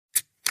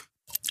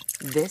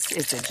This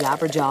is the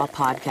Jabberjaw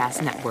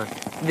Podcast Network.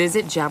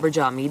 Visit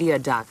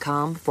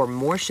jabberjawmedia.com for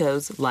more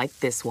shows like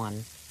this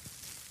one.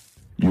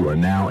 You are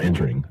now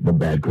entering the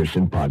Bad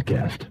Christian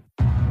Podcast.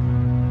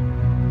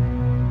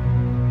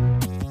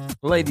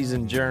 Ladies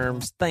and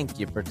germs, thank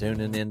you for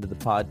tuning into the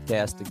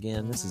podcast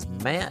again. This is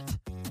Matt,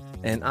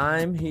 and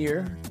I'm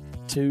here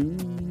to,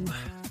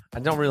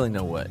 I don't really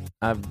know what.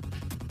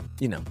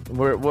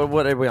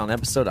 What are we on,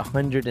 episode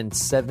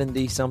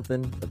 170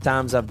 something? The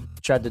times I've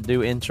tried to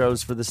do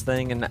intros for this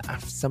thing, and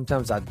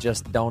sometimes I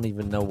just don't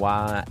even know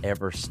why I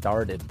ever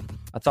started.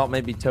 I thought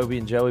maybe Toby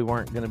and Joey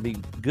weren't going to be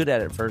good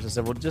at it first. I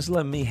said, well, just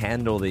let me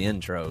handle the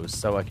intros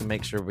so I can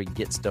make sure we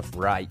get stuff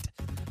right.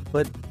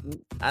 But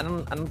I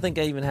don't think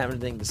I even have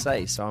anything to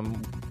say. So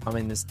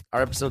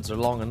our episodes are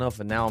long enough,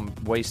 and now I'm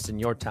wasting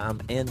your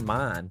time and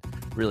mine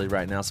really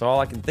right now. So all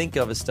I can think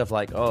of is stuff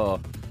like,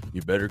 oh,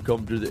 you better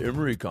come to the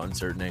Emery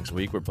concert next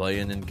week. We're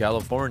playing in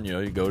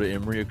California. You go to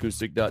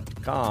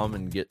emeryacoustic.com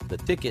and get the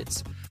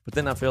tickets. But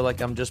then I feel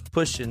like I'm just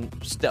pushing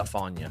stuff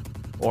on you,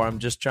 or I'm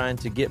just trying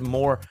to get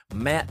more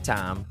Matt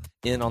time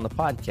in on the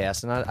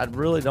podcast. And I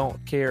really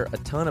don't care a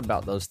ton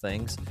about those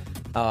things.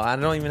 I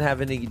don't even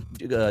have any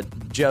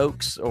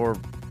jokes or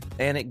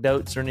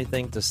anecdotes or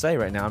anything to say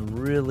right now. I'm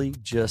really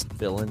just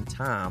filling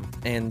time.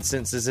 And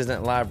since this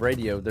isn't live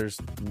radio, there's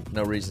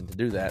no reason to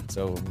do that.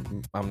 So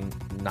I'm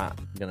not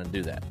going to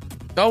do that.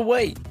 Oh,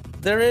 wait.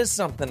 There is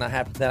something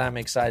that I'm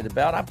excited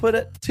about. I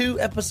put 2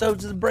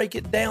 episodes of the Break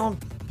It Down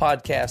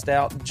podcast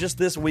out just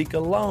this week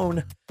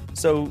alone.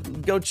 So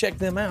go check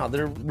them out.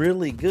 They're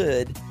really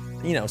good.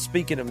 You know,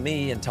 speaking of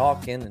me and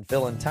talking and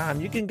filling time,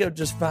 you can go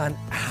just find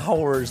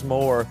hours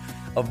more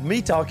of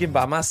me talking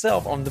by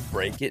myself on the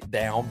Break It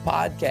Down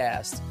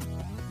podcast.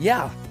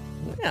 Yeah,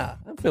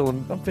 I'm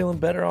feeling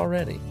better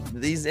already.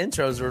 These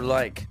intros are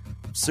like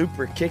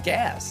super kick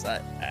ass.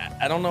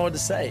 I don't know what to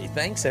say.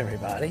 Thanks,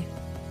 everybody.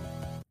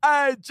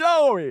 Hey,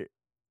 Joey.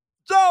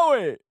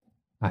 I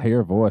hear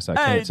a voice. I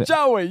can't say. Hey,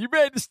 Joey, you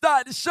ready to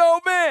start the show,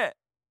 man?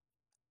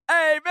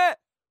 Hey, man.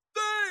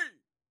 3,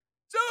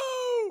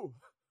 2,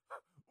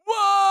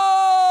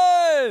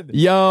 1.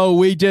 Yo,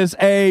 we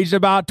just aged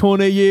about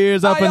 20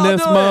 years up in this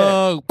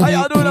mug. How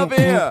y'all doing up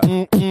here?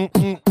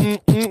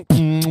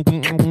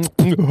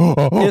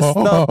 It's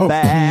the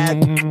bad.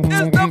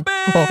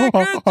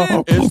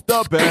 It's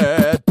the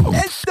bad.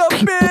 It's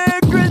the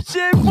bad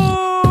Christian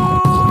boy.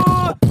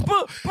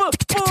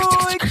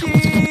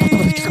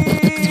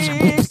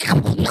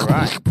 All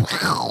right.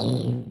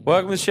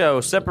 Welcome to the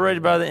show.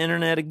 Separated by the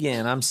internet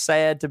again. I'm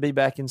sad to be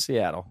back in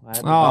Seattle.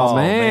 Oh,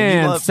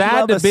 man.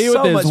 Sad to be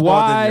with his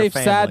wife.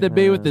 Sad to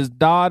be with his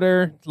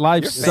daughter.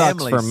 Life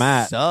sucks for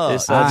Matt.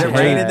 Is it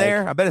raining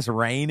there? I bet it's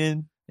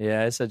raining.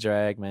 Yeah, it's a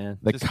drag, man.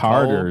 The Just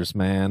Carters, cold.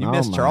 man. You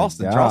missed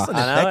Charleston. God. Charleston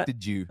I know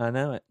affected you. I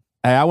know it.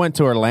 Hey, I went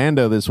to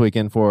Orlando this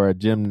weekend for a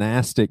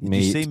gymnastic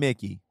meet. Did you see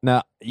Mickey?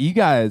 Now, you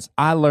guys,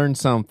 I learned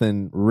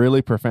something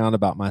really profound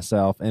about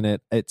myself, and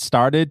it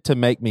started to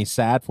make me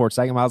sad for a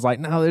second. I was like,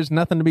 no, there's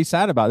nothing to be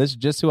sad about. This is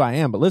just who I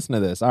am. But listen to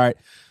this. All right.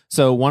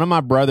 So one of my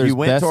brothers, you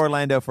went to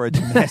Orlando for a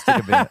gymnastic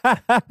event.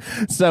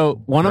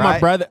 So one of my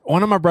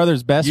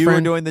brother's best you friend.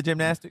 were doing the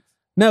gymnastics?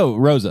 No,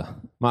 Rosa,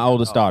 my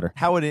oldest daughter.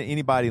 How would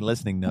anybody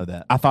listening know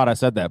that? I thought I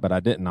said that, but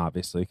I didn't,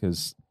 obviously,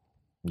 because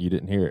you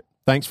didn't hear it.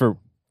 Thank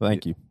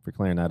you for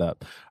clearing that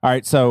up. All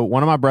right, so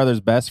one of my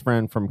brother's best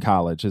friend from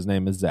college, his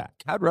name is Zach.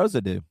 How'd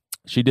Rosa do?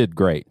 She did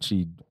great.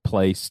 She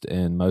placed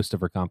in most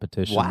of her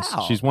competitions.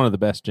 Wow. She's one of the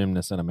best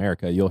gymnasts in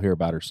America. You'll hear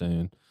about her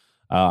soon.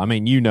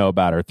 You know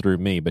about her through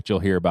me, but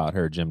you'll hear about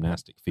her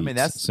gymnastic feats. I mean,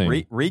 that's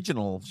soon.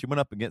 regional. She went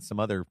up against some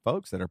other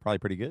folks that are probably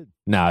pretty good.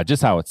 No,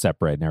 just how it's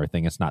separated and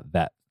everything. It's not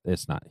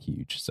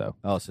huge. So.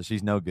 Oh, so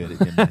she's no good at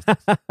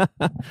gymnastics. All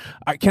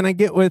right, can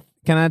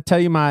I tell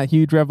you my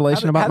huge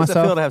revelation about myself?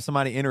 How does it feel to have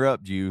somebody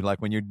interrupt you, like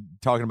when you're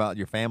talking about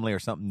your family or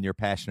something you're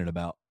passionate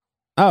about?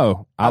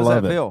 Oh, I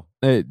love it. Feel?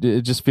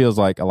 It just feels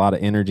like a lot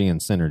of energy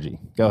and synergy.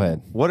 Go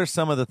ahead. What are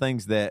some of the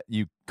things that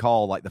you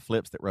call like the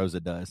flips that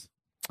Rosa does?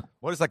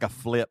 What is like a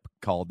flip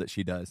called that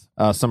she does?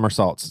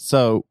 Somersaults.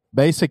 So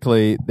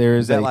basically,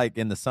 is that like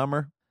in the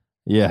summer?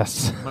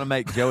 Yes. I'm going to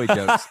make Joey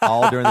jokes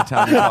all during the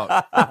time you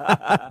talk.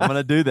 I'm going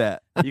to do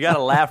that. You got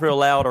to laugh real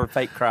loud or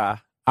fake cry.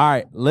 All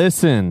right,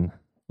 listen.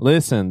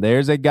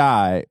 There's a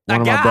guy. My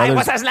brothers.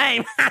 What's his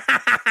name?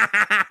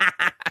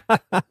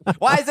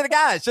 Why is it a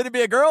guy? Should it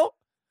be a girl?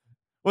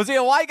 Was he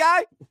a white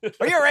guy?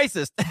 Are you a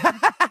racist?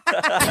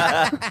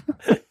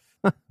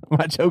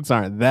 My jokes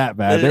aren't that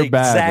bad. They're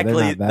bad.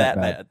 Exactly they're not that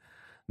bad.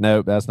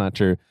 Nope, that's not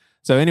true.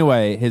 So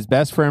anyway, his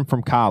best friend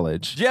from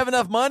college. Do you have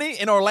enough money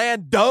in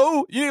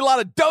Orlando? You need a lot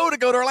of dough to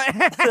go to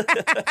Orlando.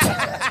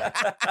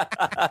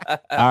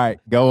 All right,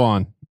 go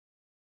on.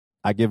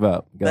 I give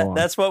up. Go on.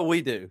 That's what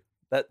we do.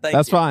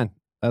 That's fine.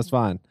 That's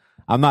fine.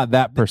 I'm not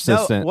that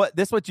persistent. No,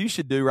 this is what you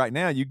should do right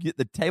now.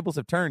 The tables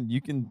have turned.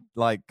 You can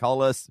like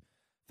call us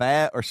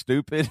fat or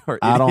stupid or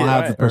idiot. I don't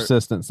have the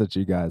persistence that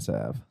you guys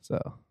have.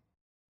 So, all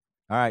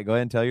right, go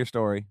ahead and tell your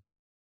story.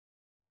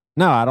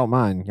 No, I don't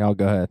mind. Y'all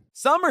go ahead.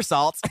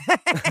 Somersaults. All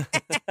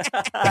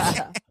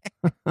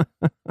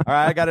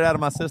right, I got it out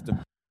of my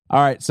system. All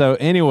right. So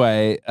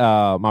anyway,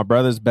 my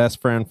brother's best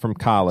friend from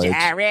college,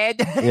 Jared.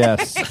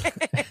 Yes,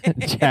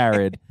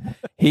 Jared.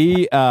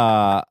 He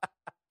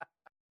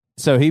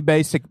so he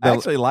basically I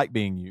actually like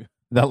being you.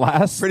 the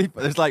last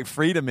There's like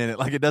freedom in it.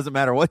 Like it doesn't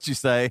matter what you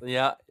say.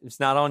 Yeah, it's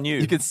not on you.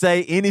 You can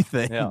say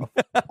anything. Yeah.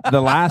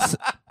 the last.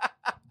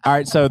 All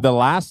right. So the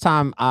last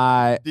time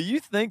Do you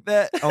think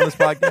that on this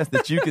podcast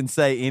that you can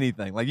say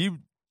anything? Like you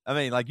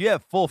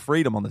have full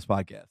freedom on this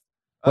podcast.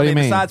 What do you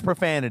mean? Besides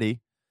profanity,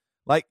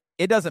 like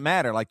it doesn't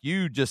matter. Like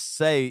you just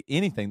say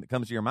anything that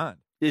comes to your mind.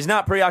 He's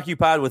not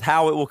preoccupied with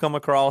how it will come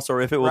across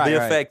or if it will be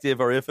Right. effective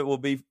or if it will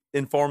be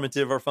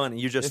informative or funny.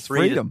 You're just It's free.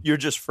 freedom. You're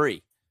just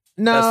free.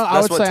 No, That's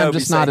I would what say I'm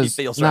Toby's just not saying he as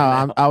feels no.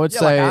 right now. I would Yeah,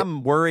 say like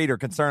I'm worried or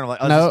concerned.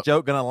 Like, is No. this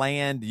joke gonna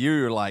land?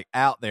 You're like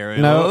out there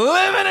and No.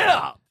 living it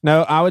up.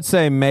 no. I would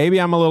say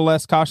maybe I'm a little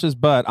less cautious,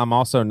 but I'm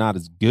also not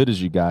as good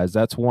as you guys.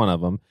 That's one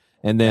of them.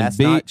 And then That's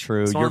B, not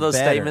true. It's one You're of those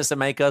better. statements that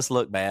make us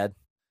look bad.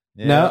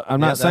 No, I'm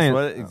not that's saying-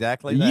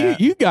 exactly you that.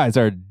 you guys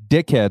are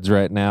dickheads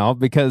right now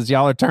because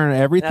y'all are turning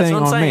That's everything what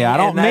I'm on saying. me. I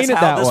don't and that's mean it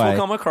how that this way. will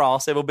come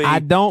across. It will be. I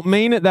don't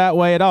mean it that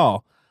way at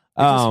all.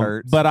 It just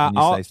hurts but when you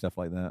I say stuff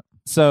like that.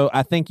 so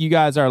I think you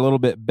guys are a little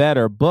bit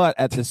better, but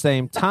at the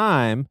same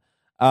time,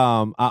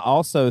 I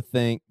also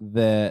think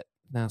that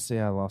now. See,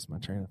 I lost my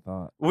train of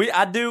thought.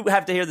 I do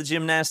have to hear the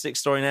gymnastics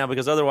story now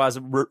because otherwise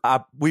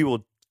we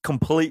will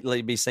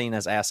completely be seen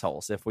as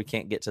assholes if we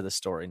can't get to the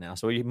story now.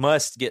 So we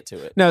must get to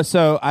it. No,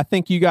 so I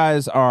think you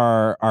guys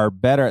are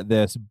better at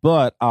this,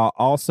 but I'll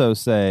also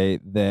say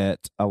that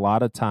a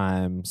lot of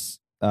times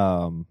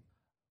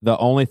the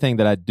only thing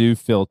that I do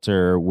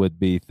filter would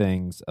be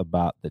things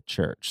about the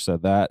church. So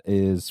that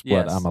is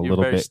what Yes, I'm a you're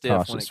little very bit stiff when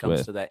it cautious comes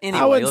with. to that. Anyway,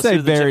 I wouldn't let's say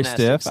do the very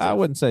gymnastics stiff. I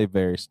wouldn't say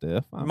very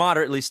stiff.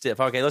 Moderately stiff.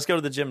 Okay, let's go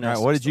to the All gymnastics.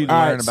 right, what did you story.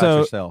 All learn right, about so-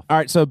 yourself? All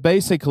right, so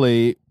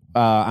basically,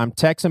 I'm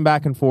texting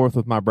back and forth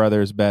with my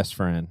brother's best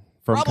friend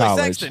from Probably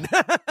college.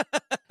 sexting.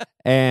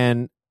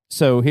 And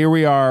so here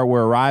we are.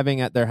 We're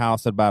arriving at their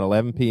house at about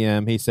 11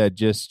 p.m. He said,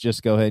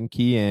 just go ahead and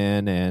key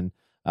in. And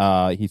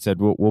he said,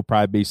 we'll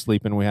probably be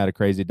sleeping. We had a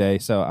crazy day.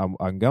 So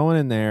I'm going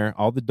in there.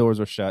 All the doors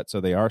are shut.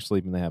 So they are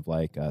sleeping. They have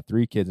like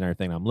 3 kids and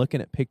everything. I'm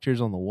looking at pictures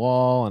on the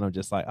wall and I'm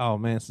just like, oh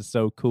man, this is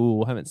so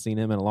cool. I haven't seen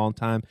him in a long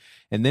time.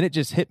 And then it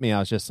just hit me. I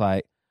was just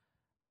like,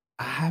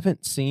 I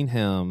haven't seen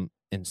him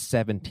in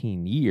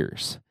 17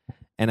 years.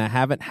 And I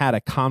haven't had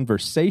a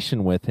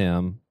conversation with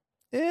him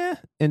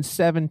in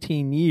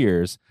 17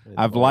 years.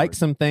 I've liked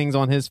some things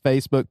on his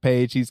Facebook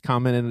page. He's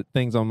commented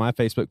things on my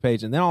Facebook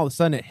page. And then all of a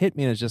sudden it hit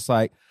me and it's just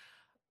like,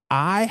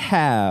 I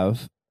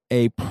have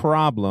a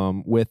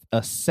problem with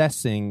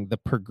assessing the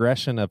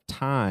progression of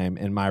time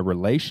in my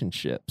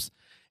relationships.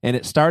 And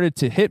it started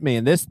to hit me.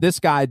 And this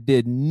guy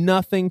did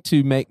nothing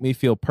to make me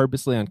feel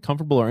purposely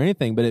uncomfortable or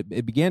anything, but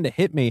it began to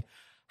hit me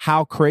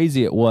how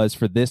crazy it was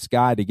for this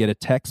guy to get a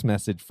text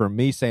message from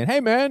me saying, hey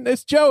man,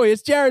 it's Joey,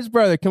 it's Jared's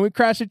brother. Can we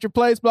crash at your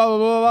place? Blah, blah,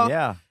 blah, blah.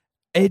 Yeah.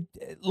 It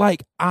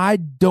like, I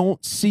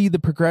don't see the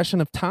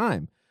progression of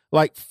time.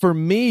 Like for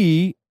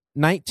me,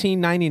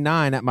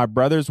 1999 at my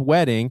brother's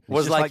wedding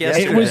was just like like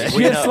yesterday. It was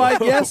We just know. like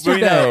We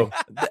yesterday. know.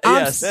 I'm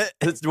Yes, s-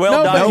 it's well No,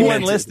 but No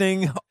documented. one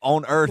listening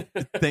on Earth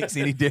thinks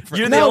any different.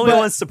 You're the No, only but-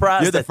 one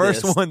surprised. You're the at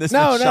first this. one that's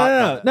No, been no, shocked by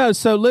no, that. no.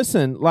 So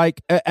listen,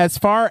 like as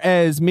far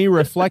as me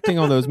reflecting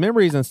on those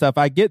memories and stuff,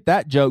 I get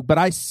that joke, but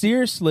I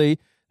seriously,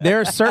 there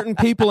are certain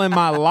people in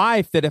my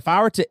life that if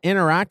I were to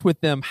interact with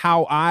them,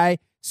 how I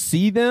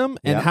see them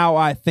and Yeah. how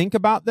I think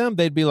about them,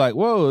 they'd be like,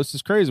 "Whoa, this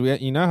is crazy."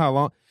 You know how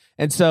long?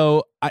 And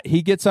so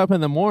he gets up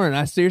in the morning.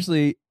 I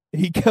seriously.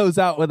 He goes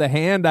out with a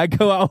hand. I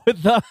go out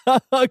with the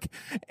hug.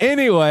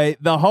 Anyway,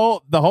 the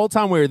whole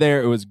time we were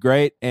there, it was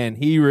great, and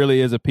he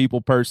really is a people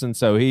person.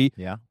 So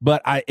Yeah.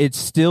 but it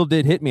still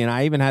did hit me, and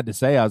I even had to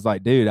say, I was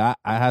like, dude, I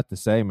have to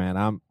say, man,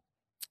 I'm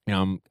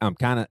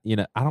kind of,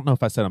 I don't know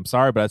if I said I'm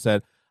sorry, but I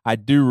said I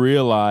do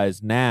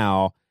realize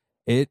now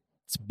it's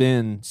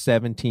been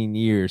 17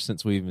 years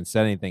since we even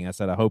said anything. I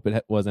said I hope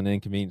it wasn't an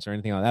inconvenience or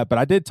anything like that. But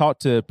I did talk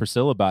to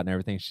Priscilla about it and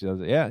everything. She says,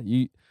 yeah,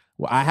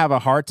 I have a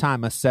hard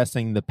time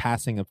assessing the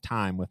passing of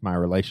time with my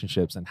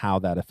relationships and how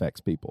that affects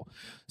people.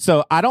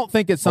 So I don't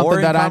think it's something Or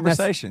in that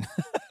conversation.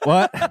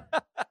 What?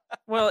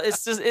 Well,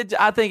 it's just.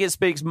 I think it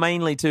speaks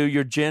mainly to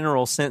your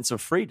general sense of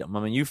freedom.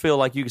 I mean, you feel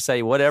like you can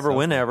say whatever,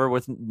 whenever,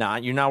 with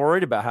you're not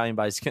worried about how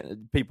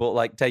people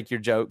like take your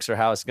jokes or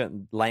how it's going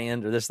to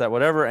land or this, that,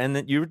 whatever. And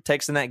then you're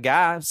texting that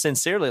guy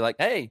sincerely, like,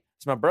 "Hey,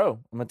 it's my bro.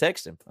 I'm gonna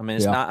text him." I mean,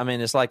 it's not. I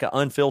mean, it's like an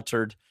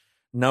unfiltered,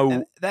 no,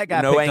 And that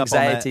guy no picked up on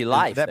anxiety that.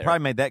 life. That there.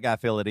 probably made that guy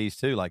feel at ease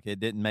too. Like it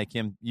didn't make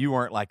him. You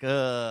weren't like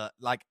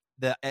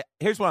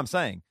here's what I'm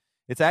saying.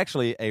 It's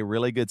actually a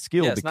really good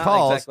skill Yeah, it's not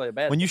because exactly a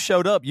bad when you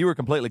showed up, you were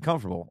completely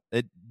comfortable.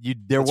 There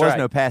That's was right.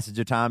 no passage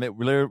of time. It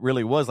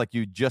really was like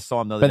you just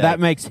saw him the other But day. that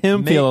makes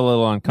him Me- feel a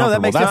little uncomfortable. No,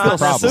 that makes That's him the feel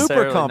problem.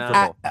 super Necessarily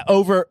not.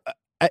 comfortable.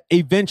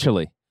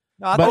 Eventually.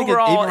 No, I But think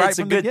overall, even right it's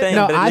a from the good thing, beginning-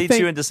 No, but it I leads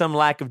think- you into some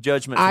lack of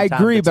judgment. I from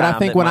time agree, to but I time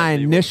think that when might I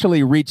be weird.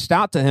 initially reached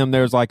out to him,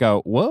 there was like a,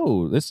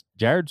 whoa, this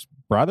Jared's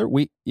brother.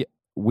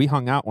 we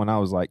hung out when I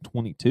was like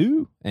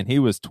 22 and he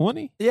was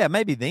 20. Yeah,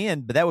 maybe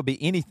then, but that would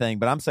be anything.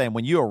 But I'm saying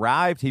when you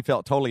arrived, he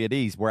felt totally at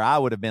ease, where I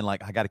would have been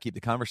like, I got to keep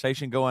the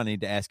conversation going. I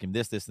need to ask him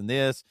this, this, and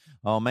this.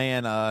 Oh,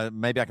 man,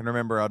 maybe I can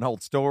remember an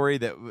old story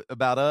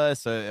about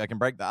us. So I can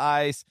break the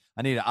ice.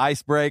 I need an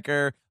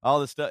icebreaker, all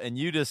this stuff. And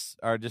you just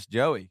are just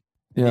Joey.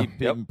 Yeah. He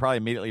probably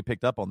immediately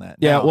picked up on that.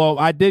 Yeah, Now, well,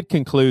 I did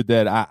conclude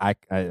that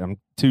I'm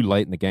too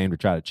late in the game to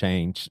try to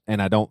change,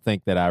 and I don't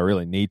think that I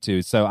really need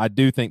to. So I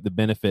do think the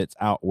benefits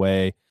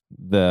outweigh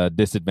the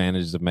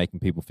disadvantages of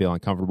making people feel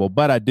uncomfortable.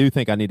 But I do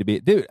think I need to be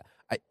 – dude,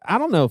 I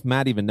don't know if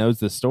Matt even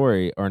knows this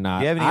story or not.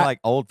 do you have any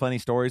old funny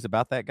stories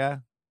about that guy?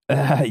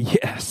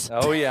 Yes.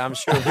 Oh, yeah, I'm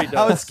sure he does.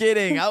 I was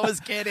kidding.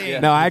 Yeah.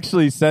 No, I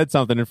actually said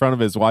something in front of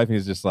his wife, and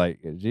he's just like,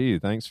 gee,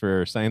 thanks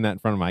for saying that in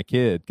front of my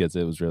kid, because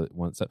it was really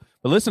one. So,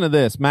 but listen to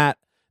this, Matt.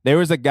 There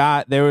was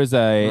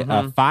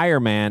a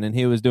fireman, and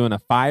he was doing a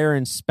fire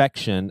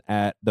inspection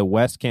at the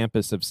West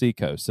Campus of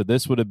Seacoast. So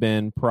this would have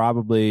been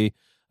probably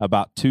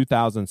about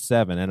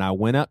 2007. And I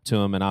went up to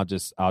him, and I'll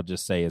just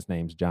say his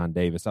name's John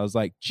Davis. I was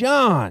like,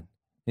 John,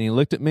 and he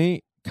looked at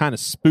me, kind of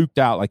spooked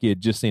out like he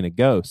had just seen a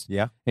ghost.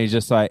 Yeah. And he's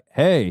just like,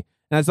 hey.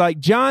 And I was like,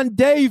 John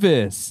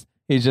Davis.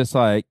 He's just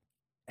like,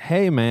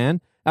 hey,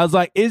 man. I was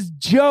like, it's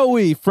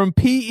Joey from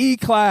PE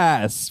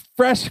class,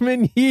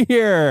 freshman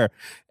year.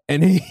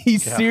 And he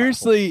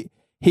seriously,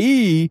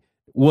 he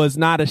was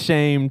not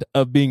ashamed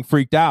of being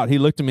freaked out. He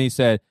looked at me and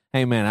said,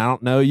 hey, man, I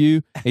don't know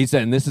you. He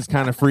said, and this is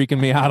kind of freaking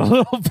me out a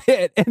little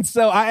bit. And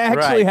so I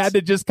actually had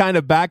to just kind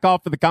of back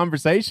off of the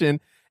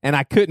conversation, and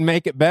I couldn't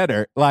make it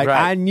better. Like,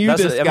 I knew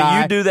this guy. I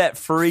mean, you do that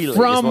freely.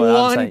 From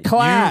one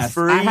class. You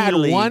freely, I had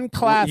one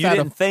class. You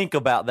didn't think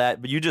about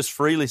that, but you just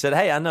freely said,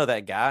 hey, I know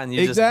that guy. And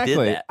you just did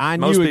that. I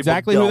Most knew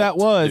exactly who that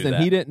was, and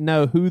that. he didn't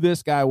know who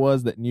this guy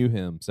was that knew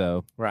him.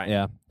 So, right.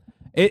 Yeah.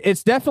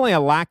 It's definitely a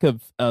lack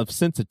of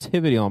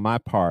sensitivity on my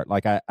part.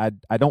 Like, I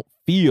don't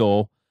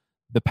feel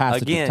the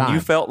passage of time. You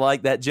felt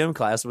like that gym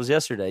class was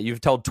yesterday.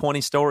 You've told 20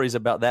 stories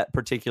about that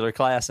particular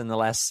class in the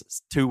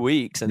last 2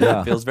 weeks, and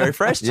that feels very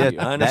fresh to you.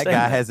 I understand that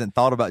guy hasn't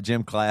thought about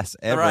gym class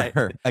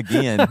ever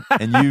again.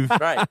 And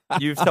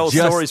you've told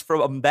stories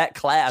from that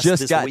class.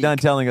 Just this got week. done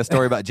telling a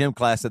story about gym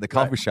class at the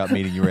coffee shop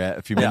meeting you were at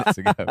a few minutes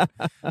ago.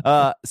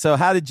 So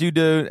how did you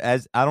do?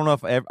 As I don't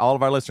know if all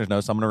of our listeners know,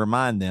 so I'm going to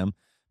remind them.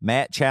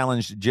 Matt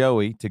challenged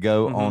Joey to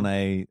go on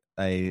a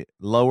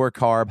lower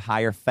carb,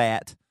 higher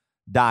fat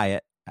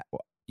diet.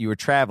 You were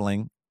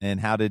traveling, and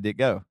how did it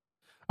go?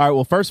 All right.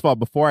 Well, first of all,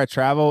 before I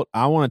traveled,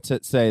 I wanted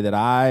to say that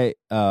I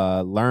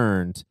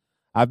learned.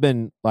 I've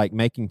been like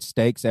making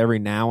steaks every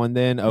now and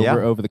then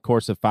over the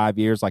course of 5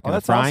 years, like in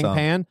a frying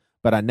pan.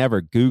 But I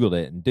never Googled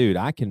it. And dude,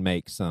 I can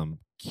make some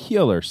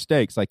killer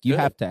steaks. Like you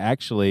have to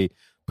actually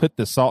put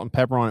the salt and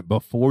pepper on it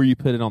before you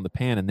put it on the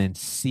pan, and then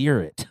sear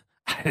it.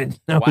 I didn't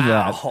know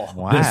that.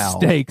 Wow. The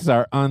steaks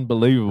are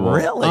unbelievable.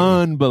 Really?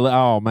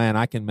 Oh, man,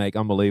 I can make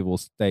unbelievable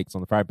steaks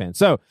on the fry pan.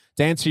 So,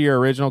 to answer your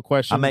original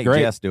question, I make great.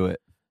 Jess do it.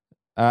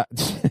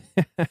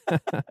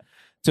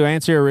 To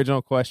answer your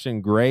original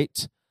question,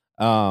 great.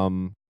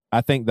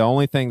 I think the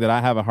only thing that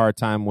I have a hard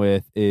time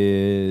with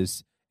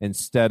is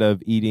instead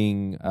of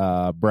eating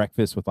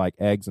breakfast with like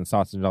eggs and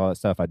sausage and all that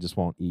stuff, I just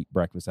won't eat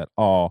breakfast at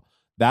all.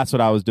 That's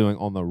what I was doing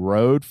on the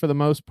road for the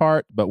most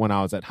part. But when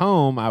I was at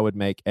home, I would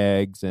make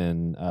eggs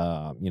and,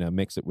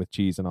 mix it with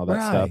cheese and all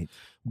that stuff.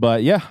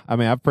 But yeah, I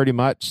mean, I've pretty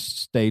much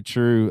stayed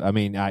true. I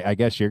mean, I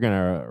guess you're going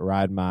to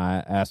ride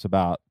my ass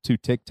about 2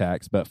 Tic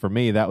Tacs. But for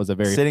me, that was a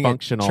very functional.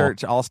 Sitting at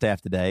church all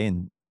staff today,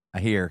 and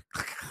I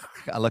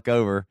look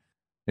over,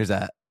 there's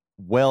a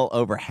well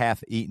over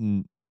half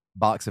eaten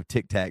box of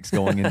Tic Tacs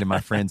going into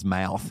my friend's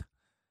mouth.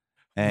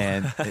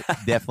 And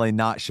definitely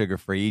not sugar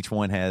free. Each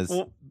one has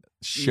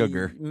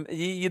sugar.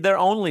 They're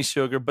only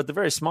sugar, but they're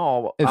very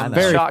small. I'm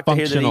very shocked to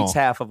hear that functional. eats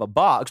half of a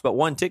box, but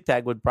one Tic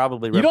Tac would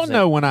probably represent. You don't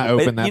know when I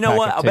open that. You know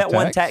what? I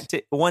bet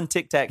Tic-Tacs. one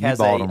Tic Tac has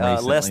a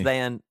less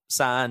than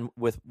sign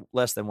with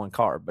less than 1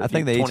 carb. But I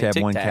think they each have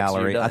 1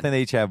 calorie. I think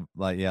they each have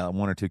 1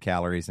 or 2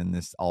 calories in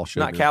this all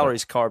sugar. Not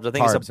calories, carbs. I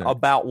think it's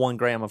about 1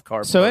 gram of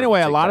carbs. So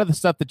anyway, a lot of the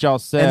stuff that y'all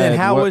said. And then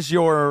how was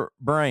your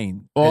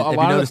brain? Well, have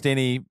you noticed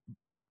any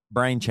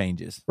brain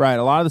changes? Right.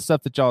 A lot of the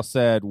stuff that y'all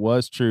said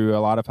was true. A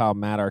lot of how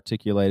Matt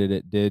articulated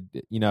it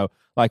did,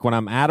 like when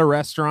I'm at a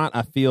restaurant,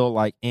 I feel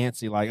like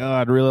antsy, like, oh,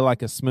 I'd really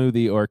like a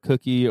smoothie or a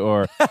cookie,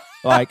 or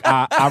like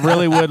I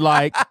really would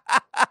like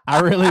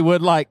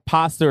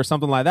pasta or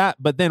something like that.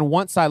 But then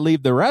once I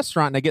leave the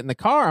restaurant and I get in the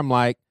car, I'm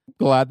like,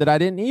 glad that I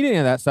didn't eat any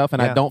of that stuff,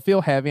 and I don't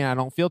feel heavy and I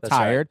don't feel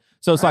tired. Right.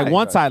 So it's like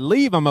once I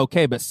leave, I'm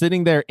okay, but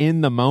sitting there in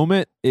the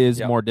moment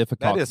is more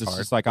difficult. That is it's hard,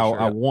 just like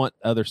I want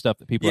other stuff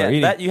that people are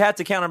eating. That you have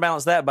to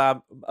counterbalance that by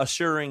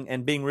assuring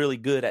and being really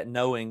good at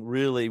knowing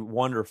really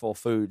wonderful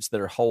foods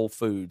that are whole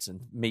foods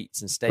and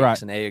meats and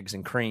steaks and eggs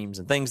and creams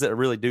and things that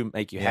really do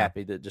make you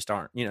happy that just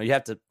aren't.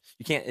 You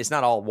can't. It's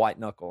not all white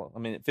knuckle. I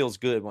mean, it feels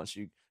good once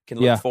you can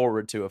look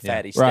forward to a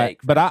fatty steak. Right.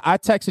 But I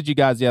texted you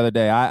guys the other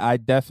day. I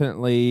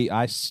definitely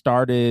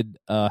started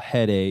a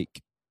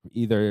headache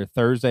either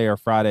Thursday or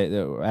Friday.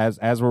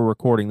 As we're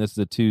recording, this is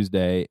a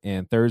Tuesday,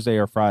 and Thursday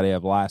or Friday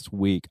of last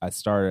week, I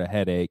started a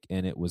headache,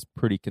 and it was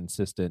pretty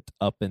consistent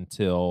up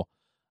until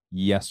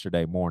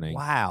yesterday morning.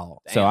 Wow.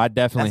 So I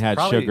definitely That's had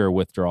probably- sugar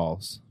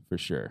withdrawals for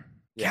sure.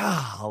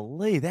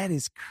 Golly, that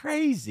is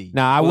crazy.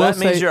 Now, I Well, will that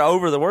means say, you're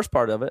over the worst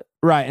part of it.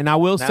 right, and I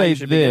will Now say you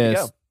should be good to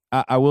this.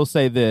 go. I will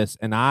say this,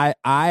 and I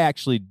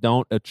actually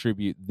don't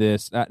attribute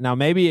this. Now,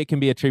 maybe it can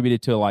be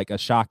attributed to like a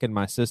shock in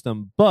my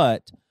system,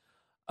 but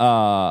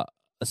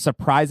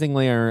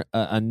surprisingly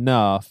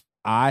enough,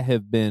 I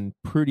have been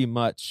pretty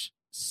much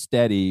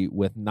steady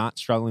with not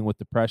struggling with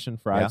depression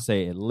for Yeah. I'd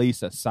say at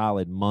least a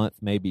solid month,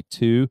 maybe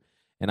 2,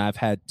 and I've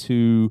had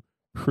 2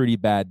 pretty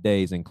bad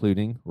days,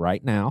 including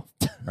right now,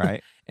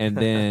 Right. and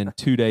then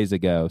 2 days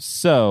ago.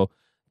 So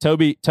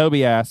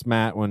Toby asked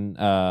Matt when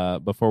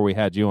before we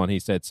had you on, he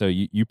said, so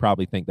you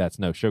probably think that's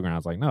no sugar. And I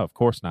was like, no, of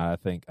course not. I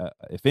think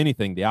if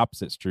anything, the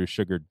opposite's true.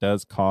 Sugar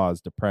does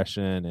cause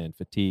depression and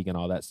fatigue and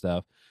all that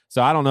stuff.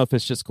 So I don't know if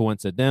it's just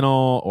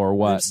coincidental or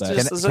what. It's But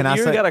just, Can I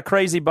you say- got a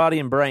crazy body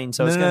and brain,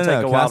 so it's going to take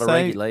a Can while I to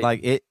say, regulate.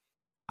 Like it,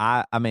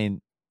 I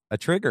mean, a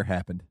trigger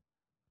happened.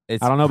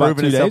 It's I don't know about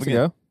proven 2 itself days again.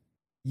 ago.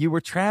 You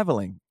were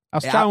traveling. I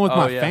was Yeah, traveling with oh,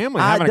 my yeah.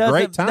 family, having a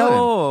great time.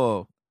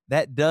 No,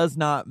 that does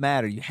not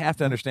matter. You have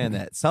to understand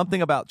that.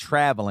 Something about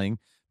traveling,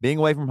 being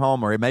away from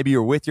home, or maybe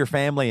you're with your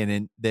family, and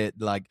in that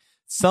like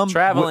some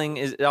Traveling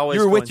is always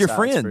you're with your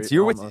coincides friends. for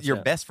You're with almost, your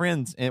yeah. best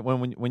friends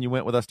when you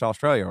went with us to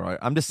Australia. Right?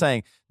 I'm just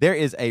saying there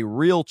is a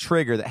real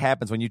trigger that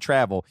happens when you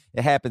travel.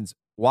 It happens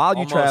while you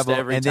Almost travel,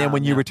 every and then time,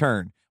 when you yeah.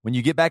 return. When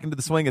you get back into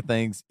the swing of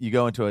things, you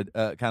go into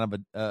a kind of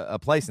a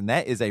place, and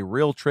that is a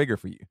real trigger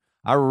for you.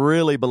 I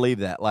really believe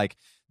that. Like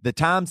the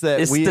times that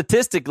It's we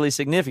statistically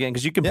significant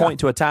because you can Yeah. point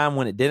to a time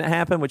when it didn't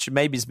happen, which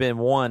maybe has been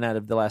 1 out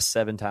of the last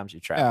 7 times you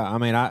traveled. Yeah, I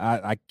mean,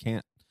 I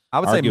can't. I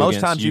would say argue most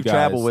against times you you've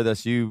traveled guys. with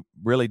us, you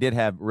really did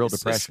have real It's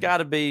depression. got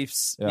to be,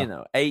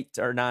 Yeah. 8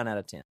 or 9 out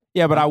of 10.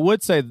 Yeah, but I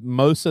would say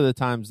most of the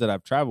times that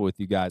I've traveled with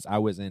you guys, I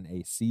was in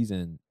a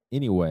season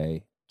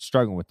anyway,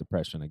 struggling with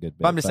depression a good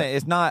bit. But I'm just saying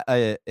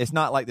it's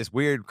not like this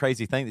weird,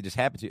 crazy thing that just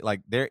happened to you.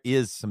 Like there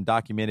is some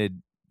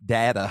documented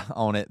data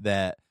on it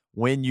that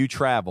when you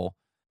travel,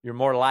 You're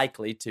more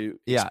likely to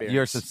yeah, experience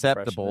you're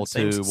susceptible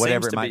depression. It to seems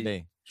whatever to it might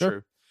be.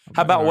 True.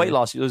 How about weight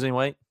loss? You losing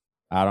weight?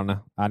 I don't know.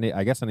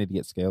 I guess I need to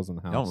get scales in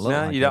the house. Don't look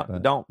No, like you it, don't.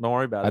 but- Don't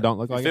worry about it. I don't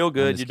look You like feel it?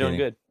 good. just You're doing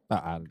kidding.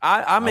 good. I'm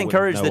I'm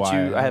encouraged know that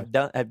why you I have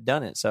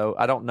done it. So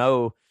I don't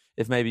know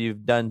if maybe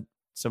you've done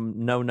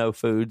some no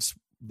foods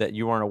that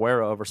you weren't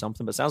aware of or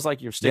something. But it sounds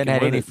like you're sticking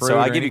had with any it. fruit So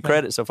I or give you anything?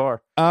 credit so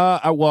far.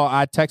 Well,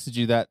 I texted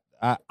you that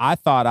I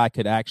thought I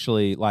could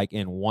actually, like,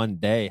 in one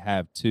day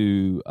have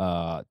 2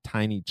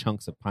 tiny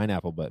chunks of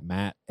pineapple, but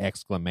Matt,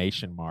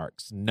 exclamation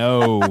marks.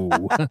 No.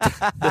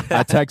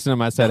 I texted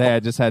him. I said, hey, I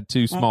just had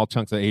 2 small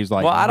chunks of it. He's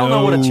like, Well, I don't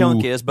know what a "No."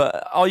 chunk is,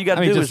 but all you got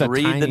to I mean, do just is a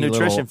read the tiny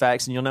nutrition little-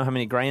 facts, and you'll know how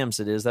many grams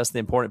it is. That's the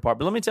important part.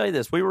 But let me tell you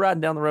this: we were riding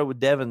down the road with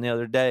Devin the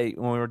other day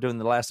when we were doing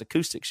the last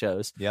acoustic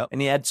shows. Yep.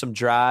 And he had some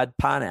dried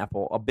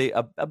pineapple,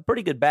 a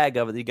pretty good bag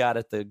of it that he got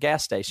at the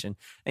gas station,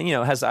 and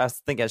I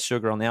think has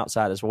sugar on the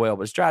outside as well.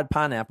 But it's dried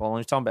pineapple. And when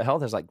he's talking about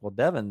health, I was like, well,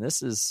 Devin,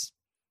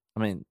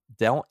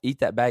 don't eat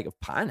that bag of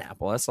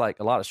pineapple. That's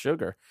like a lot of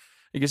sugar.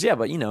 He goes, yeah,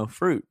 but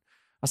fruit.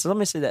 I said, let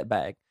me see that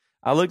bag.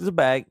 I looked at the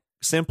bag,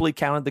 simply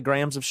counted the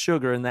grams of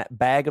sugar in that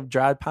bag of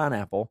dried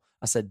pineapple.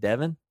 I said,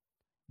 Devin,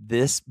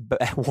 this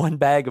one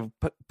bag of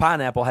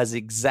pineapple has the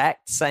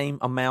exact same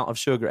amount of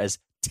sugar as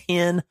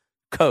 10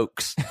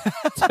 Cokes.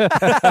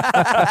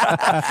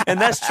 And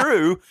that's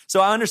true.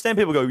 So I understand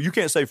people go, you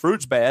can't say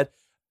fruit's bad.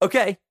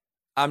 Okay.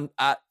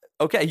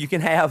 Okay, you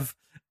can have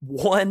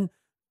 1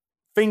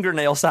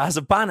 fingernail size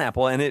of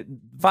pineapple and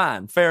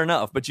fine, fair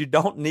enough, but you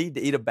don't need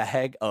to eat a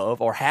bag of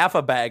or half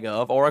a bag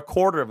of or a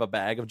quarter of a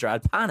bag of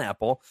dried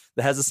pineapple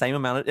that has the same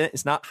amount of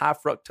it's not high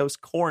fructose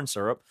corn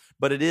syrup,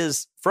 but it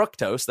is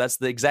fructose. That's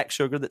the exact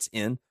sugar that's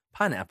in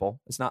pineapple.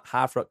 It's not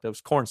high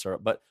fructose corn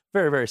syrup, but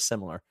very, very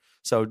similar.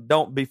 So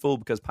don't be fooled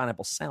because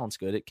pineapple sounds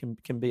good. It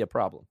can be a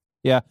problem.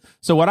 Yeah.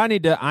 So what I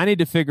need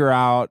to figure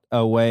out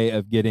a way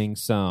of getting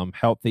some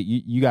healthy.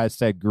 You guys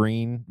said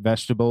green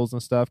vegetables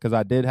and stuff, because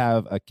I did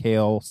have a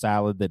kale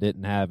salad that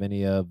didn't have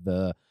any of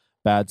the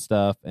bad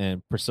stuff,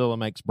 and Priscilla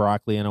makes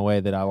broccoli in a way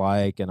that I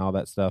like and all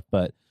that stuff.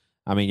 But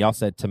I mean, y'all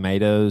said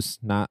tomatoes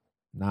not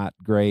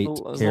great. A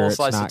little Carrots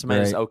slice not of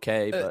tomatoes great.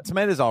 okay, but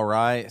Tomatoes all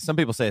right. Some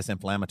people say it's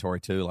inflammatory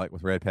too, like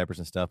with red peppers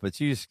and stuff. But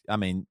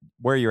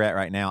where you're at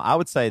right now, I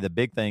would say the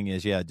big thing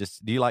is,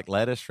 just do you like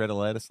lettuce, shredded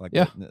lettuce, like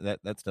Yeah.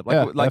 that stuff?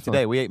 Yeah, Like definitely.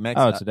 today we ate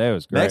Mexican. Oh, today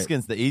was great.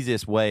 Mexican's the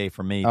easiest way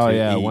for me Oh to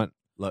yeah,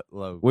 eat.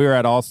 we were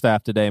at All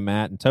Staff today,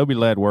 Matt, and Toby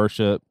led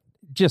worship.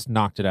 Just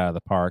knocked it out of the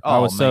park. I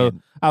Oh, was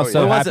man.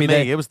 so it wasn't happy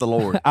me. It was the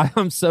Lord.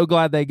 I'm so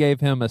glad they gave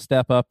him a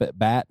step up at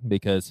bat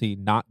because he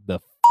knocked the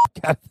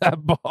fuck out of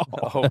that ball.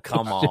 Oh,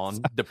 come on.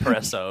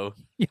 Depresso.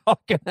 Y'all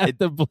gonna have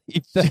to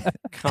believe that.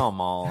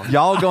 Come on.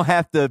 Y'all gonna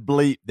have to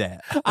bleep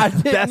that. I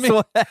didn't. That's mean,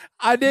 what.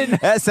 I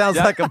didn't. That sounds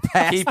like a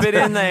pass. Keep it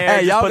in there.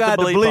 Hey, Just y'all put the got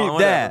to bleep bleep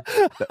on, that.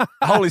 The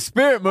Holy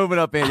Spirit moving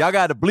up in. Y'all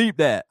got to bleep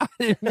that. I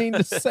didn't mean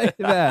to say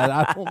that.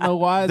 I don't know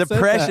why I said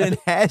Depression that.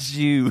 has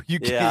you. You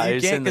Yeah, can't,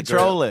 it's in the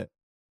control it.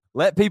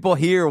 Let people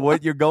hear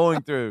what you're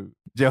going through.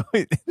 Joey,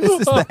 this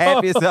is the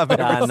happiest I've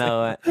ever I seen.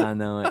 know it. I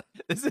know it.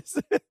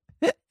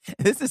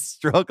 This is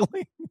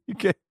struggling.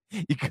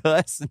 You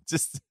cuss and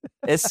just.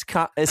 It's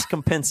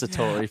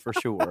compensatory for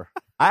sure.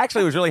 I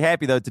actually was really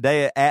happy though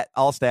today at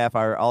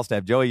our all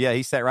staff Joey. Yeah,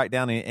 he sat right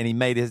down and he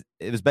made his.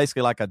 It was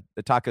basically like a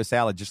taco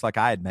salad, just like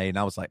I had made, and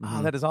I was like,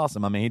 "Oh, that is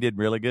awesome." I mean, he did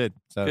really good.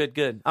 So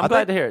Good. I'm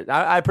glad to hear it.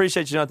 I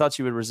appreciate you. I thought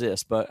you would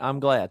resist, but I'm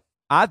glad.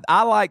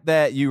 I like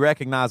that you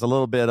recognize a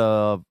little bit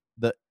of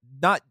the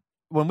not.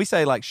 When we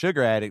say like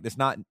sugar addict, it's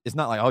not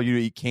like, oh, you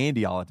eat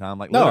candy all the time.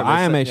 Like, No,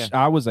 literally,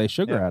 I was a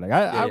sugar Yeah. addict.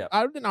 Yeah.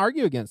 I didn't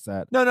argue against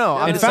that. No,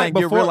 I'm In just fact, saying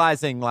you're before-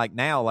 realizing like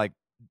now, like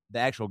the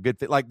actual good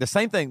thing. Like the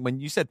same thing when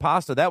you said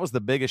pasta, that was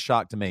the biggest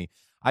shock to me.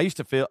 I used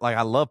to feel like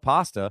I love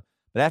pasta,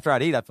 but after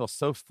I'd eat, I feel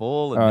so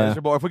full and Oh, yeah.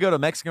 miserable. If we go to a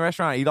Mexican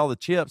restaurant, I eat all the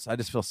chips, I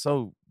just feel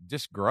so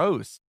just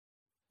gross.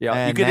 Yeah,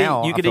 And you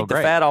now I could feel eat the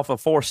great. fat off of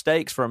 4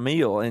 steaks for a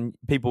meal, and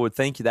people would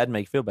think that'd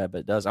make you feel bad, but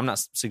it does. I'm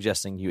not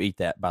suggesting you eat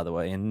that, by the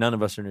way, and none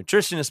of us are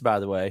nutritionists, by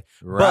the way.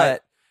 Right.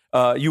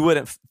 But you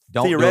wouldn't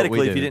Don't do what theoretically,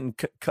 we if you do.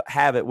 didn't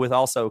have it with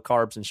also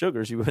carbs and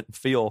sugars, you wouldn't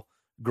feel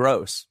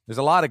gross. There's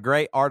a lot of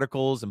great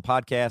articles and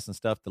podcasts and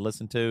stuff to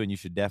listen to, and you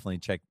should definitely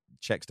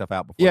check stuff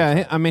out before. you Yeah,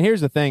 try it. I mean,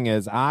 here's the thing: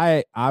 is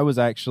I was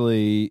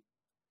actually.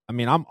 I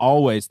mean, I'm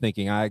always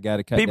thinking I got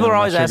to cut. People down are my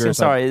always sugar. asking,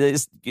 So-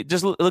 sorry,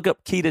 just look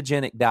up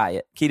ketogenic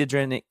diet,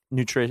 ketogenic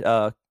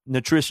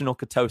nutritional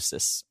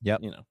ketosis.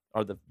 Yep.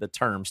 Are the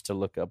terms to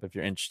look up if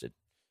you're interested.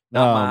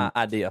 Not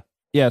my idea.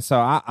 Yeah,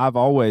 so I've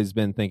always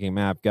been thinking,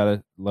 man, I've got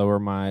to lower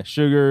my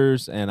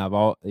sugars, and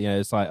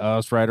it's like, oh,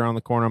 it's right around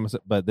the corner.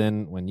 But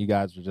then when you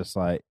guys were just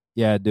like,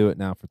 yeah, do it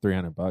now for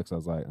 $300, I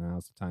was like,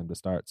 now's the time to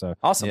start. So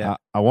Awesome. Yeah.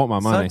 I want my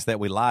money. Sucks that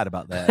we lied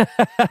about that.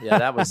 Yeah,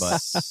 that was.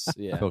 But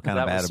yeah, I feel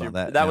kinda that bad was about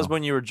that That was now.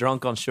 when you were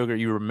drunk on sugar.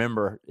 You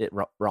remember it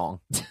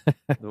wrong.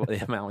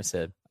 the amount we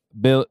said.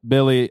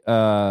 Billy,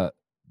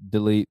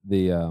 delete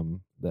the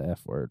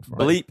F word. For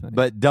Bleep, me.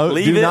 But don't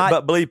Leave do it, not.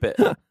 but bleep it.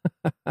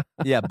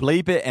 Yeah,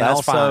 bleep it, and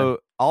That's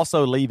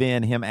also leave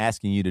in him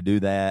asking you to do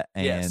that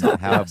and Yes.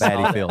 how bad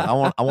he Yes. feels.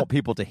 I want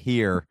people to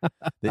hear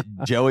that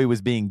Joey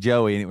was being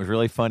Joey, and it was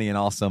really funny and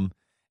awesome.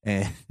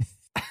 And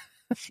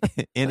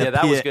in a Yeah,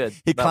 that was pit, good.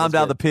 He That climbed was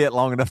out of the good. pit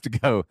long enough to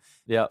go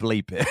Yeah,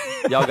 bleep it.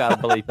 y'all gotta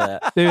bleep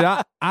that. Dude,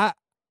 I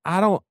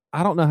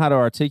don't know how to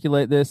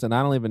articulate this, and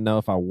I don't even know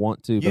if I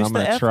want to, but Use I'm the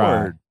gonna F try.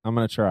 word. I'm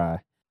gonna try.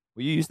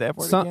 Will you use that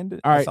word Some- again?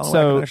 all right, That's the only way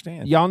I can so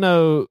understand. y'all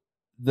know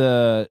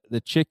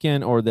the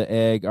chicken or the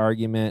egg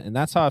argument, and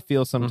that's how I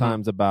feel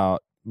sometimes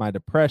about my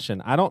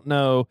depression. I don't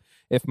know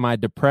if my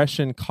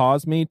depression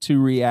caused me to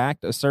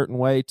react a certain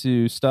way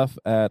to stuff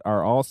at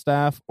our all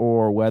staff,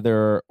 or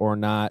whether or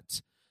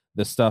not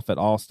the stuff at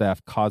all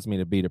staff caused me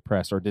to be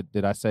depressed. Or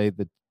did I say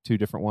the two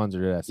different ones,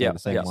 or did I say Yeah, the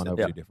same yeah, one yeah.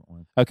 over? Two different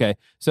ones. Okay.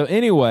 So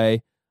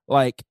anyway,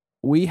 like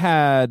we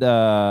had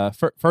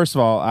first of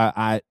all,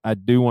 I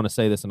do want to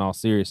say this in all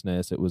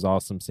seriousness. It was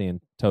awesome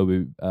seeing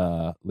Toby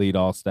lead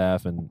all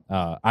staff, and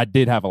I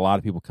did have a lot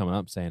of people coming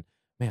up saying,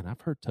 "Man,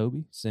 I've heard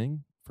Toby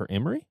sing for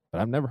Emory,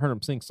 but I've never heard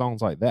him sing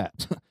songs like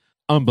that."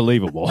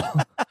 Unbelievable.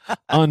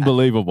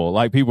 Unbelievable.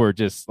 Like people were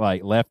just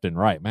like left and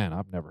right. Man,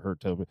 I've never heard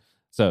Toby.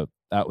 So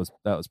that was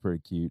pretty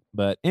cute.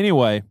 But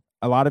anyway,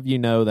 a lot of you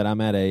know that I'm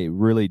at a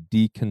really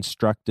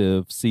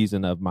deconstructive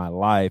season of my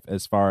life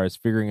as far as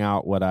figuring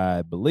out what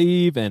I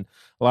believe, and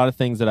a lot of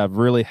things that I've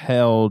really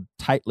held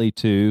tightly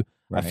to.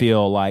 Right. I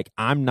feel like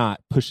I'm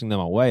not pushing them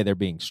away. They're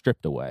being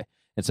stripped away.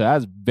 And so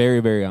that's very,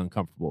 very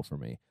uncomfortable for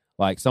me.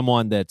 Like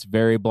someone that's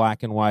very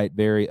black and white,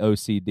 very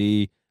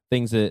OCD,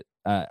 things that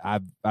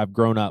I've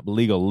grown up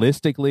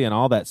legalistically and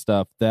all that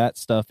stuff. That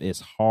stuff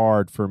is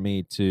hard for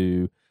me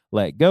to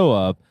let go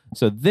of.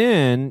 So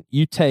then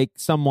you take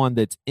someone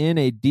that's in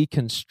a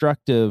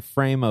deconstructive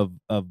frame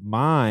of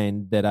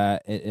mind that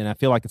I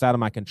feel like it's out of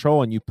my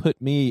control, and you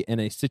put me in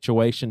a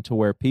situation to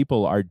where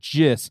people are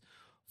just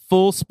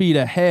full speed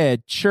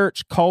ahead,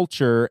 church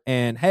culture,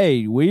 and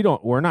hey,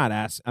 we're not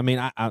asked. I mean,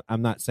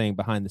 I'm not saying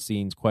behind the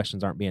scenes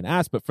questions aren't being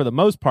asked, but for the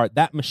most part,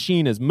 that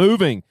machine is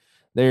moving.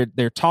 They're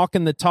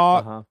talking the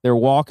talk, they're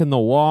walking the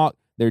walk,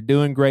 they're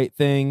doing great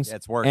things. Yeah,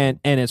 it's working.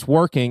 And it's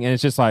working, and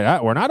it's just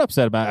like we're not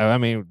upset about it. I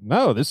mean,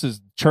 no, this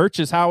is church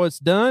is how it's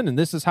done, and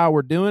this is how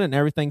we're doing it, and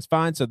everything's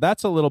fine. So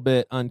that's a little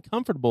bit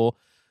uncomfortable.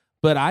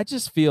 But I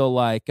just feel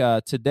like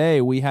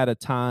today we had a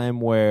time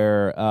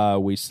where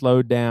we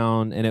slowed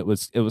down, and it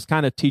was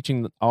kind of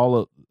teaching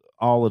all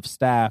of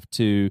staff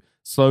to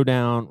slow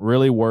down,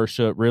 really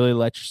worship, really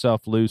let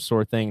yourself loose,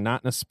 sort of thing.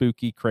 Not in a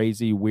spooky,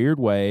 crazy, weird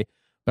way,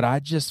 but I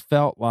just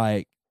felt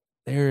like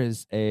there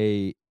is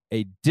a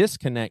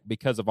disconnect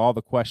because of all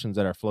the questions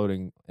that are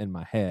floating in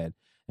my head,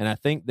 and I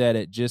think that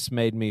it just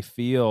made me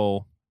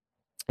feel.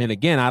 And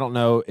again, I don't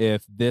know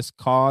if this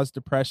caused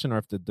depression or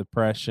if the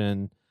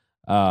depression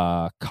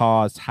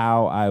caused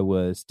how I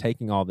was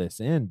taking all this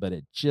in, but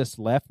it just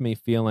left me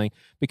feeling,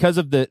 because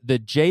of the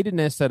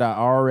jadedness that I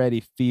already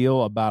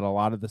feel about a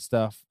lot of the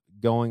stuff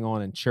going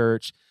on in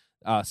church,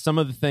 some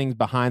of the things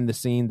behind the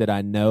scene that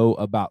I know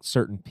about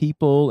certain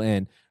people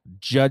and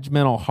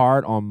judgmental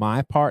heart on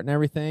my part and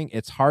everything.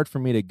 It's hard for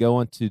me to go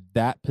into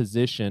that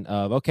position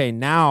of, okay,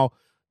 now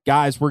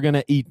guys, we're going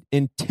to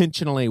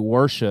intentionally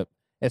worship.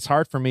 It's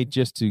hard for me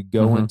just to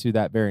go into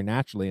that very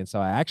naturally. And so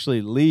I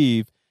actually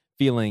leave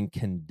feeling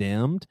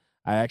condemned.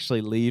 I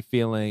actually leave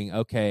feeling,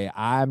 okay,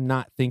 I'm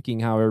not thinking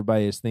how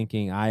everybody is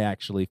thinking. I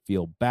actually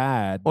feel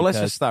bad. Well, let's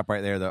just stop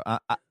right there, though.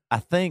 I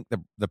think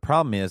the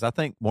problem is, I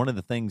think one of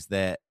the things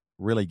that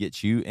really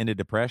gets you into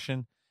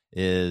depression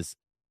is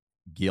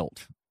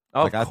guilt.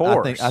 Of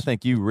course. I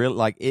think you really,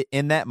 like,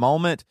 in that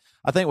moment,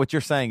 I think what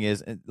you're saying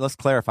is, and let's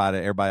clarify to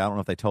everybody. I don't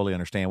know if they totally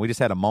understand. We just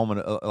had a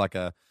moment, like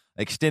a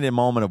extended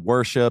moment of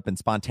worship and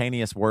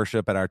spontaneous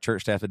worship at our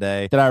church staff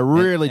today. That I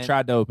really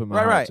tried to open my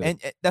heart right. to.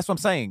 And that's what I'm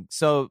saying.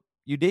 So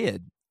you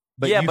did.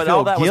 But yeah, you but feel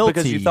all that was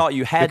because guilty you thought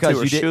you had to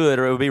or should,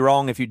 or it would be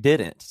wrong if you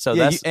didn't. So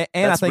yeah, that's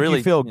I think really,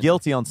 you feel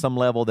guilty on some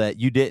level that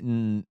you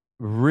didn't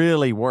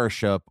really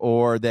worship,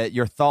 or that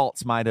your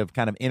thoughts might have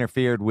kind of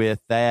interfered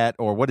with that,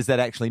 or what does that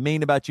actually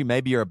mean about you?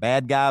 Maybe you're a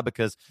bad guy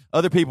because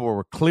other people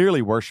were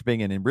clearly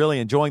worshiping and really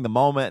enjoying the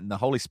moment, and the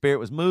Holy Spirit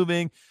was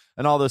moving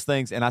and all those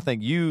things. And I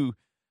think you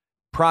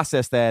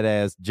process that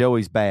as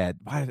Joey's bad.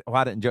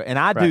 Why didn't Joey? And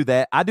I do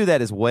that. I do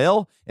that as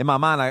well. In my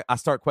mind, I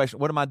start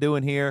questioning, what am I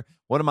doing here?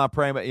 What am I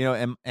praying about? You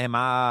know, am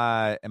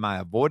I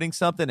avoiding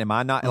something? Am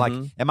I not like,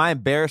 am I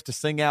embarrassed to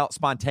sing out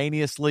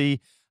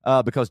spontaneously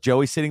because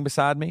Joey's sitting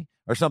beside me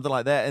or something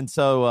like that? And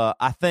so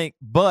I think,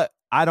 but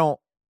I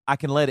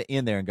can let it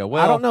in there and go,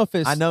 well, I don't know if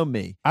it's, I know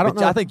me. I don't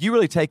know. I think you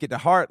really take it to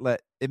heart.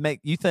 Let it make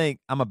you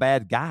think I'm a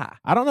bad guy.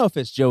 I don't know if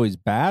it's Joey's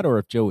bad or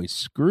if Joey's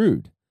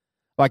screwed.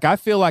 Like, I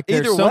feel like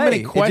there's so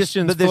many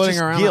questions floating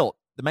around. Guilt.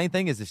 The main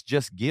thing is it's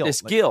just guilt.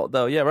 It's guilt,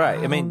 though. Yeah, right.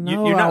 I mean,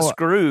 you're not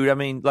screwed. I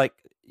mean, like,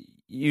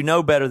 you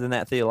know better than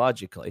that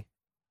theologically.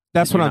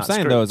 That's what I'm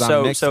saying, though. Is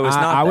I'm mixed. So it's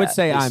not I would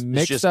say I'm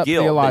mixed up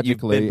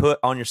theologically. You've been put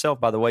on yourself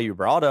by the way you're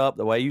brought up,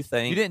 the way you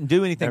think. You didn't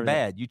do anything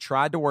bad. You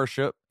tried to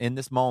worship in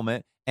this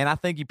moment, and I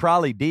think you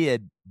probably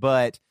did,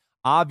 but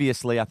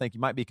obviously, I think you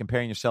might be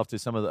comparing yourself to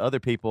some of the other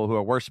people who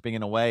are worshiping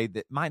in a way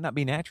that might not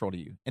be natural to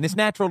you, and it's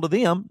natural to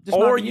them, just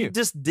or not to you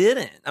just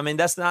didn't. I mean,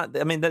 that's not.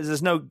 I mean,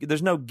 there's no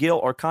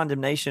guilt or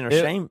condemnation or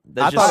shame.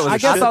 I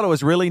thought it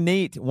was really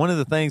neat. One of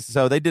the things,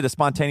 so they did a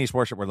spontaneous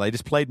worship where they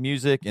just played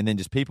music, and then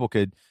just people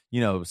could,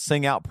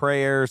 sing out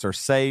prayers or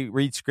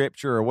read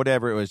scripture or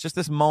whatever. It was just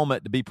this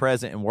moment to be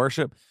present and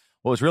worship.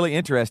 What was really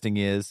interesting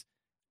is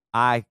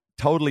I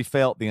totally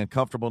felt the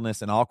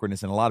uncomfortableness and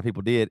awkwardness, and a lot of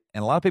people did,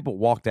 and a lot of people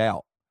walked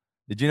out.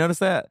 Did you notice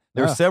that?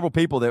 There were several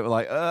people that were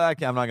like,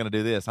 I'm not going to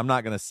do this. I'm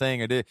not going to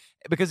sing or do it,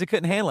 because they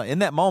couldn't handle it. In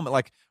that moment,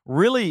 like,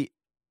 really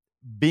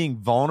being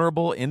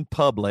vulnerable in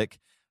public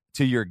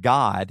to your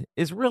God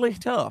is really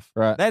tough.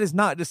 Right. That is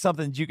not just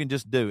something that you can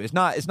just do. It's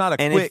not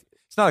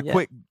a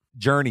quick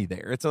journey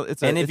there.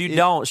 If you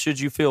don't, should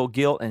you feel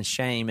guilt and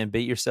shame and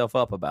beat yourself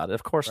up about it?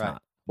 Of course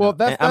not. Well,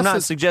 I'm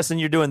not suggesting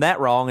you're doing that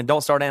wrong, and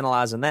don't start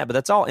analyzing that, but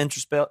that's all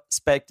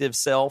introspective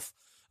self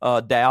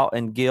doubt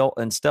and guilt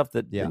and stuff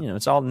that,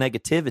 it's all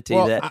negativity.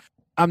 Well,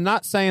 I'm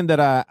not saying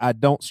that I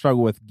don't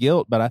struggle with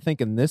guilt, but I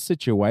think in this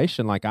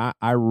situation, like,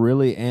 I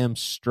really am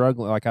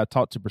struggling. Like, I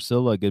talked to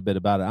Priscilla a good bit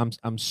about it.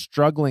 I'm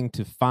struggling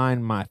to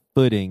find my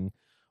footing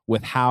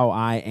with how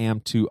I am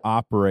to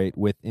operate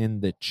within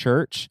the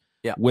church,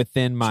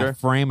 within my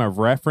frame of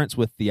reference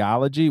with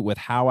theology, with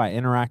how I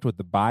interact with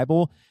the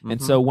Bible.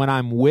 And so when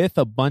I'm with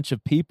a bunch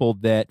of people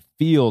that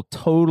feel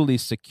totally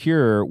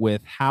secure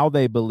with how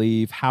they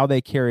believe, how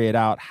they carry it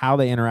out, how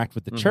they interact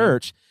with the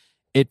church,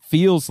 it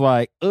feels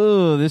like,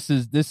 this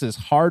is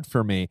hard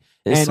for me.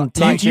 And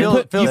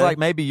it feels like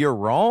maybe you're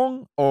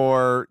wrong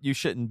or you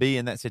shouldn't be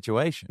in that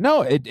situation.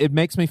 No, it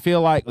makes me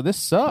feel like, this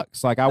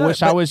sucks. Like, I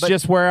wish I was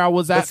just where I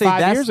was at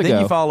 5 years ago.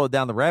 Then you follow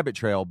down the rabbit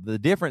trail. The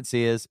difference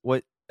is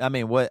what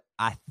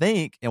I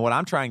think and what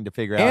I'm trying to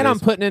figure out, and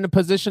I'm putting in a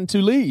position to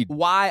lead.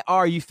 Why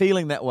are you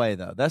feeling that way,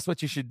 though? That's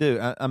what you should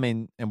do. I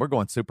mean, and we're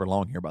going super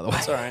long here, by the way.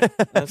 That's all right.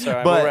 That's all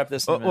right. But we'll wrap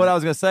this in a minute. What I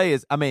was going to say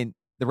is,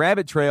 the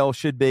rabbit trail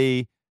should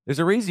be, there's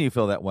a reason you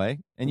feel that way,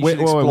 and you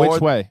should explore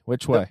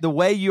which way? The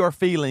way you are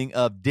feeling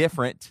of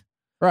different,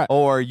 right,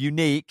 or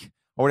unique,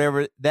 or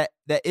whatever. That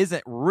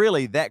isn't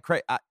really that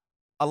crazy.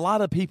 A lot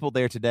of people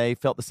there today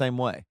felt the same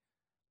way.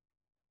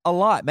 A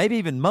lot, maybe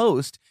even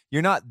most.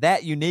 You're not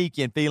that unique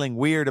in feeling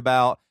weird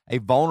about a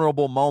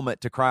vulnerable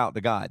moment to cry out to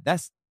God.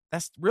 That's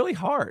really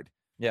hard.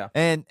 Yeah.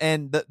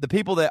 And the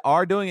people that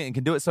are doing it and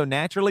can do it so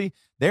naturally,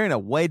 they're in a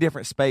way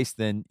different space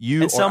than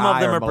you. And some or of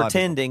I them or are a lot of people.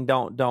 pretending.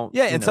 Don't.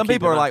 Yeah, you and know, some keep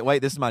people in are mind. like,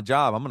 "Wait, this is my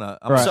job. I'm gonna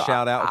Right.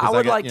 shout out." 'cause I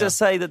would got, like you know. to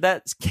say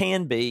that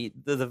can be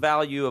the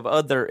value of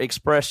other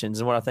expressions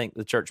and what I think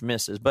the church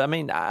misses. But I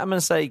mean, I'm going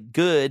to say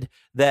good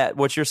that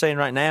what you're saying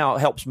right now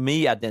helps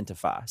me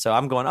identify. So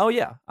I'm going, oh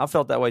yeah, I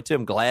felt that way too.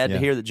 I'm glad to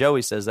hear that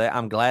Joey says that.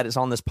 I'm glad it's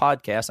on this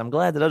podcast. I'm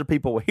glad that other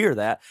people will hear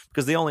that,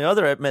 because the only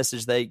other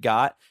message they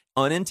got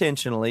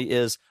unintentionally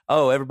is,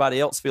 oh, everybody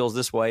else feels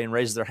this way and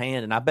raises their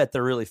hand, and I bet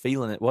they're really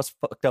feeling it. What's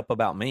fucked up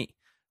about me?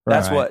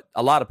 That's Right. what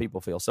a lot of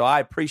people feel. So I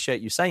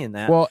appreciate you saying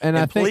that. Well, and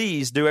I think-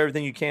 please do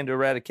everything you can to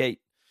eradicate,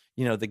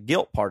 the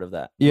guilt part of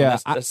that. Yeah,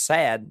 That's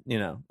sad.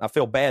 I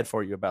feel bad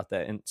for you about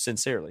that, and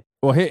sincerely.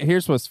 Well,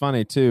 here's what's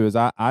funny too is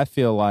I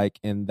feel like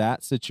in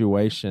that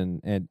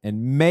situation, and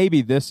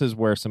maybe this is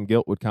where some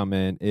guilt would come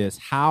in, is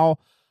how,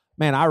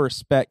 man, I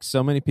respect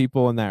so many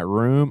people in that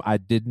room. I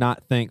did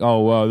not think,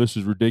 oh, well, this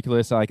is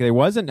ridiculous. Like, there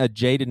wasn't a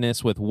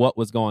jadedness with what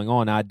was going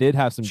on. I did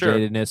have some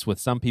jadedness with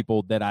some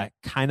people that I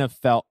kind of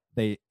felt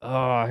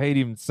I hate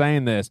even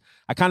saying this.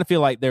 I kind of feel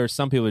like there are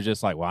some people who are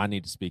just like, well, I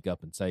need to speak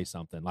up and say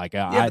something. Like,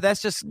 But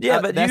that's just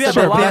but that's you have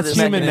a a lot of that's this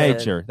human mechanism.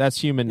 nature. That's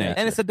human nature.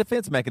 and it's a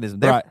defense mechanism.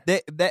 Right.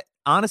 That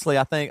honestly,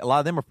 I think a lot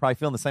of them are probably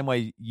feeling the same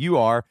way you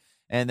are,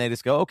 and they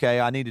just go,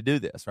 okay, I need to do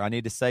this, or I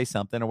need to say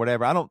something, or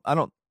whatever. I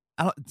don't.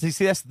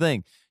 See, that's the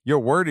thing.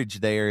 Your wordage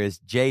there is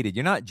jaded.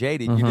 You're not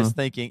jaded. You're just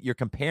thinking. You're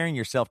comparing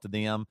yourself to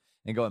them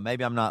and going,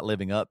 maybe I'm not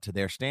living up to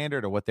their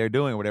standard or what they're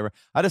doing or whatever.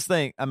 I just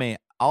think,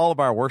 all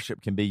of our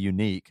worship can be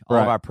unique. All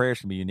of our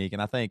prayers can be unique,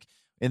 and I think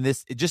in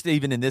this, just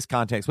even in this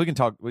context, we can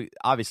talk.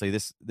 Obviously,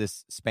 this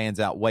spans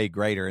out way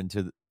greater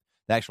into the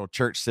actual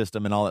church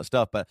system and all that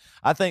stuff. But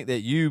I think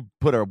that you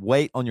put a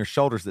weight on your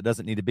shoulders that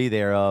doesn't need to be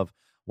there. Of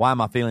why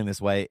am I feeling this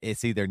way?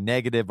 It's either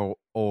negative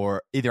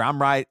or either I'm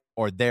right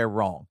or they're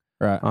wrong.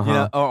 Right.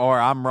 Or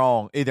I'm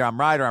wrong. Either I'm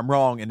right or I'm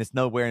wrong, and it's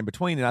nowhere in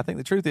between. And I think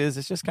the truth is,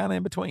 it's just kind of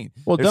in between.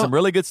 Well, there's some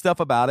really good stuff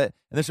about it,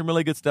 and there's some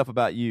really good stuff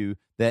about you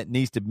that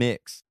needs to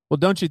mix. Well,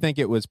 don't you think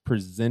it was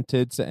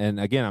presented? And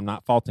again, I'm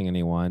not faulting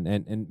anyone,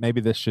 and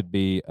maybe this should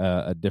be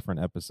a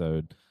different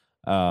episode.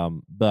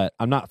 But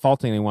I'm not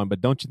faulting anyone. But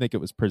don't you think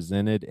it was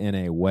presented in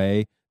a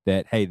way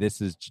that, hey,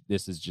 this is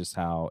just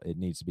how it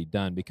needs to be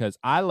done? Because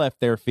I left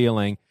there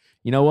feeling,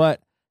 you know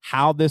what,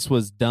 how this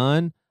was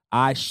done,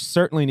 I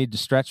certainly need to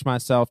stretch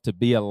myself to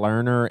be a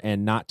learner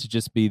and not to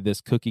just be this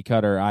cookie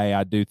cutter.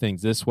 I do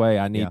things this way.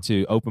 I need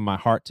to open my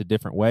heart to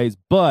different ways.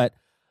 But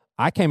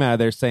I came out of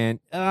there saying,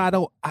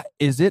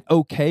 is it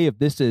okay if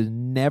this is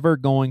never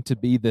going to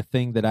be the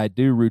thing that I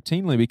do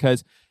routinely?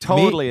 Because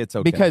it's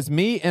okay. Because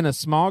me in a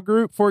small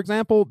group, for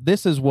example,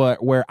 this is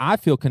where I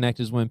feel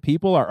connected is when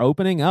people are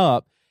opening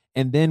up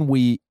and then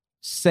we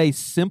say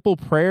simple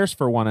prayers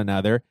for one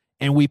another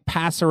and we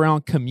pass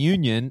around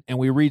communion and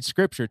we read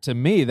scripture. To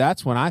me,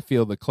 that's when I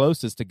feel the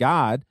closest to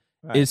God.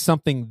 Right. Is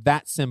something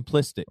that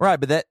simplistic. Right,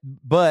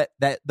 but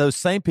those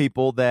same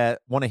people that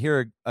want to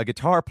hear a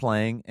guitar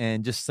playing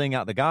and just sing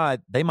out to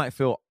God, they might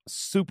feel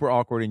super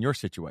awkward in your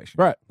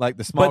situation. Right. Like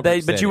the small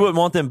group but you wouldn't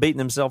want them beating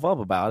themselves up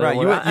about it.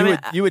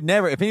 Right. You would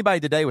never, if anybody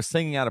today was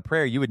singing out a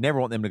prayer, you would never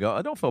want them to go,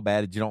 oh, don't feel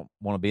bad that you don't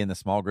want to be in the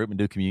small group and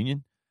do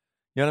communion.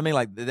 You know what I mean?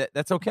 Like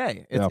that's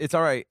okay. It's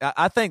all right.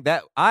 I think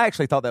that I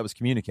actually thought that was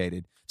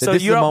communicated. So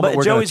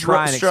but Joey's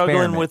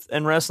struggling with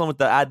and wrestling with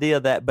the idea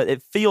that, but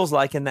it feels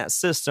like in that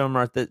system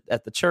or at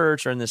the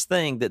church or in this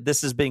thing that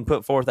this is being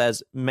put forth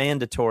as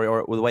mandatory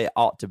or the way it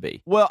ought to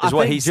be. Well, is I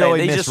what think he's Joey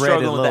saying. He's just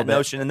struggling with that bit.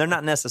 notion, and they're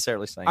not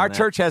necessarily saying our that.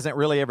 church hasn't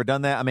really ever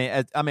done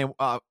that.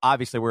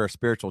 Obviously we're a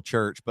spiritual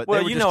church, but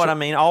you know what I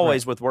mean.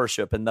 Always with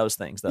worship and those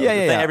things, though.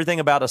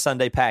 Everything about a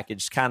Sunday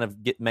package kind of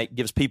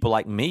gives people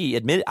like me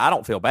admit it. I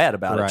don't feel bad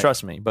about it.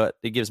 Trust me, but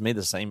it gives me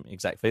the same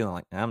exact feeling.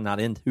 Like I'm not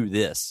into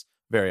this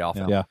very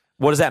often. Yeah.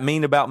 What does that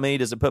mean about me?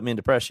 Does it put me in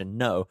depression?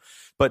 No.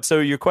 But so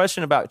your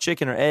question about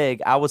chicken or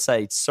egg, I would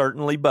say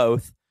certainly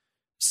both.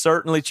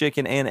 Certainly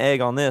chicken and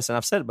egg on this. And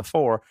I've said it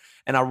before.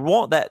 And I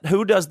want that.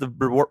 Who does the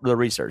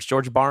research?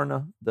 George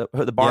Barna, the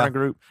Barna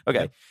group? Okay.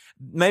 Yeah.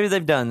 Maybe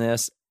they've done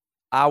this.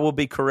 I will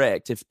be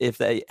correct if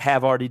they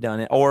have already done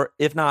it. Or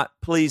if not,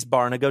 please,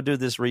 Barna, go do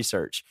this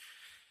research.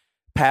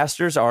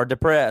 Pastors are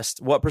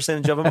depressed. What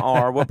percentage of them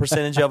are? What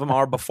percentage of them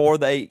are before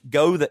they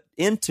go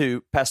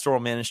into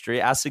pastoral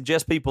ministry? I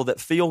suggest people that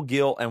feel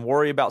guilt and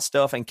worry about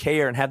stuff and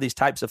care and have these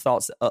types of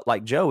thoughts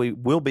like Joey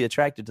will be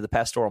attracted to the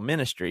pastoral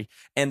ministry.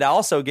 And I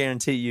also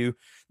guarantee you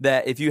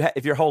that if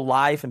your whole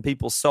life and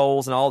people's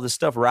souls and all this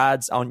stuff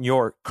rides on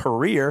your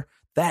career,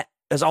 that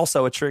is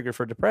also a trigger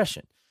for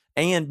depression.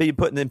 And be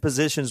put in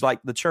positions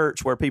like the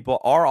church where people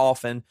are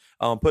often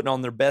putting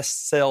on their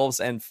best selves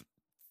and,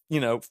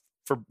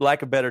 for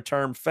lack of a better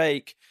term,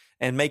 fake,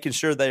 and making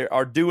sure they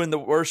are doing the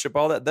worship,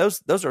 all that.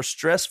 Those are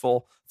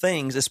stressful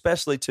things,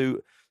 especially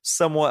to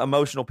somewhat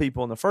emotional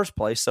people in the first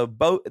place. So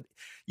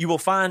you will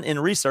find in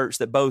research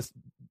that both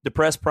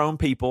depressed-prone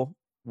people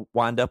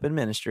wind up in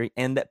ministry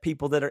and that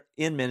people that are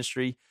in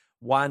ministry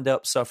wind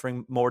up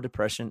suffering more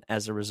depression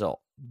as a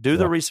result. Do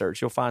the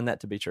research. You'll find that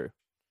to be true.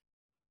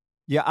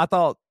 Yeah, I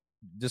thought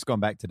just going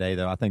back today,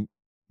 though, I think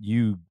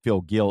you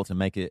feel guilt and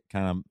make it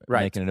kind of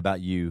making it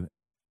about you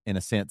in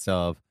a sense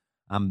of,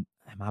 am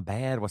I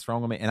bad? What's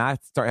wrong with me? And I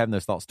start having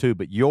those thoughts too,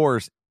 but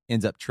yours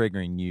ends up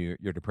triggering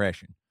your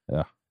depression.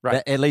 Yeah.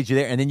 Right. It leads you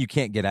there, and then you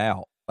can't get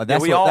out.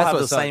 We all have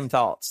the same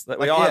thoughts.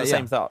 We all have the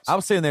same thoughts. I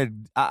was sitting there.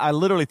 I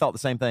literally thought the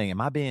same thing.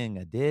 Am I being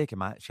a dick?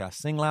 Should I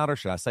sing louder?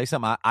 Should I say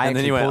something? And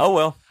then you went, oh,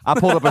 well. I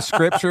pulled up a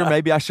scripture.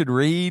 Maybe I should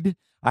read.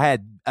 I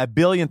had a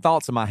billion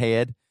thoughts in my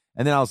head.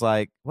 And then I was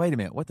like, wait a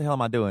minute. What the hell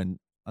am I doing?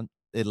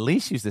 At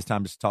least use this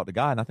time just to talk to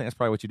God. And I think that's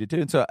probably what you did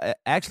too. And so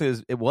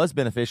actually it was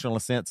beneficial in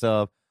a sense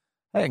of,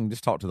 hey, I can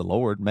just talk to the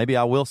Lord. Maybe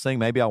I will sing.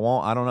 Maybe I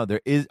won't. I don't know.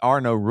 There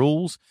are no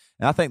rules.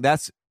 And I think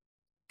that's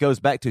goes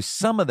back to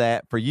some of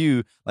that for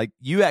you. Like,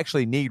 you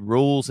actually need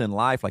rules in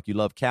life. Like, you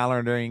love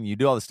calendaring, you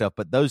do all this stuff,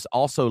 but those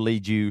also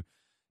lead you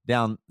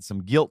down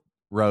some guilt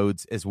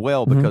roads as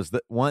well, because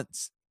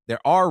once there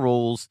are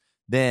rules,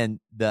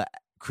 then the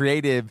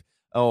creative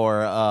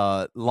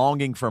or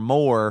longing for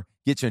more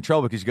gets you in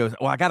trouble, because you go,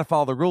 well, I got to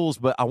follow the rules,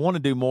 but I want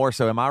to do more.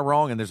 So am I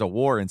wrong? And there's a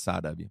war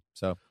inside of you.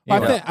 So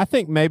anyway. I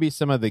think maybe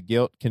some of the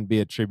guilt can be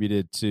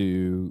attributed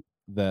to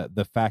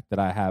the fact that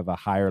I have a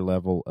higher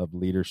level of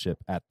leadership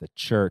at the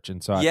church,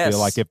 and so I feel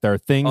like if there are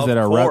things that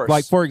are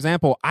like, for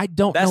example, I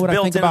don't know what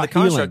I think about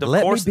healing. Of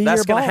course,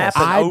 that's going to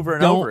happen over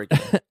and over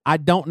again. I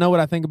don't know what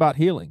I think about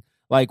healing.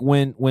 Like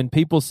when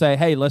people say,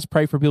 "Hey, let's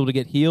pray for people to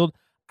get healed,"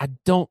 I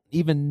don't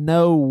even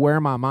know where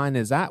my mind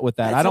is at with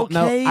that. I don't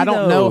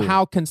know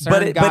how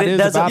concerned God is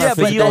about our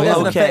physical healing. It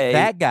doesn't affect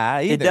that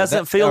guy either. It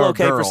doesn't feel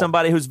okay for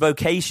somebody whose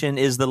vocation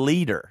is the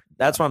leader.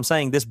 That's what I'm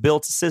saying. This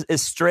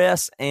is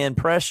stress and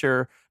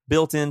pressure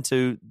built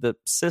into the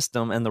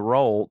system and the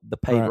role, the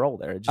paid role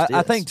there. It just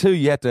I think, too,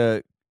 you have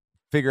to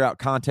figure out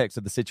context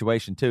of the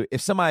situation, too.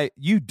 If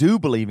you do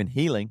believe in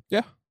healing,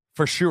 yeah,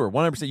 for sure,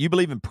 100%, you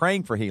believe in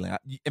praying for healing.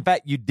 In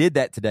fact, you did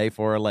that today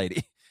for a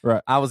lady.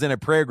 Right. I was in a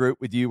prayer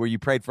group with you where you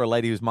prayed for a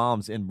lady whose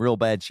mom's in real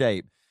bad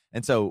shape.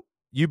 And so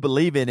you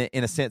believe in it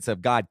in a sense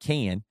of God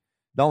can.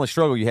 The only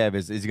struggle you have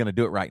is he going to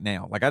do it right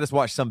now? Like, I just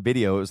watched some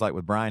video. It was like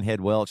with Brian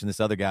Head Welch and this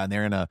other guy, and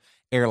they're in a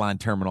airline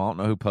terminal. I don't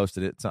know who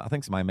posted it. So I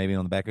think somebody maybe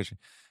on the back issue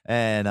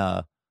and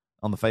on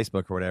the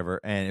Facebook or whatever.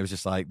 And it was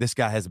just like, this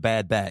guy has a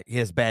bad back. He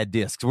has bad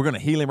discs. We're going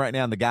to heal him right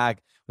now. And the guy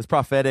was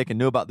prophetic and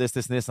knew about this,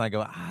 and this. And I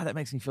go, that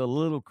makes me feel a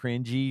little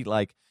cringy.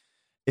 Like,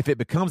 if it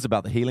becomes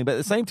about the healing, but at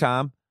the same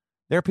time,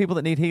 there are people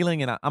that need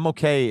healing, and I'm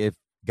okay if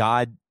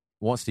God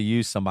wants to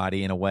use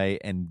somebody in a way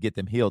and get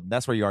them healed.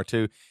 That's where you are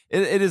too.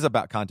 It is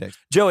about context.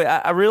 Joey,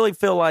 I really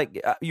feel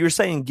like you're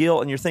saying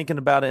guilt and you're thinking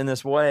about it in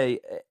this way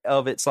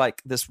of it's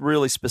like this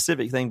really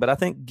specific thing, but I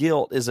think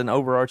guilt is an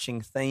overarching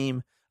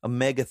theme, a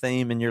mega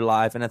theme in your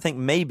life. And I think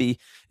maybe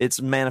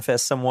it's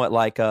manifest somewhat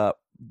like the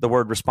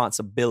word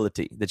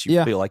responsibility that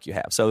you feel like you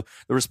have. So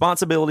the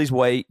responsibility's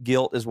weight,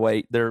 guilt is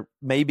weight. They're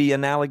maybe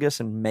analogous,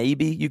 and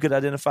maybe you could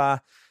identify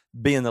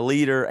being the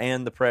leader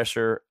and the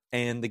pressure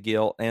and the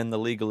guilt and the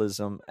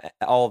legalism,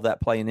 all of that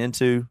playing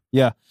into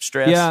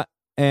stress. Yeah,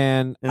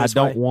 and I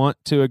don't want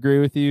to agree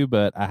with you,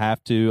 but I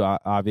have to,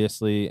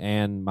 obviously.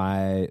 And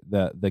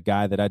the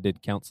guy that I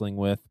did counseling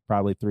with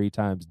probably 3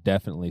 times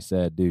definitely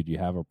said, dude, you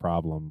have a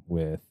problem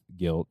with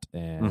guilt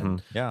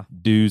and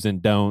do's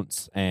and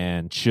don'ts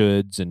and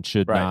shoulds and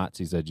should nots.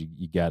 He said,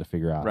 you got to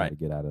figure out how to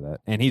get out of that.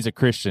 And he's a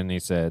Christian. He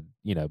said,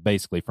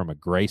 basically from a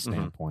grace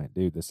standpoint,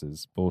 dude, this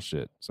is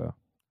bullshit. So,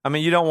 I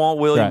mean, you don't want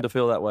William to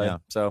feel that way. Yeah.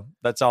 So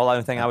that's all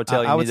I think I would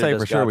tell you. I would say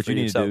for sure what you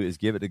need to do is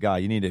give it to God.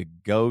 You need to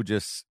go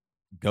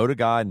to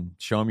God and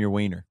show him your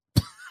wiener.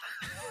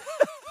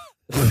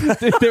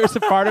 Dude, there was a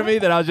part of me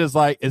that I was just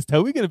like, is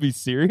Toby going to be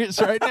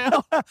serious right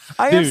now?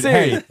 I am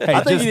serious. Hey,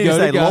 I think you need to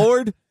say, God.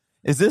 Lord,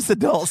 is this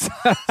adult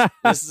size?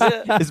 This is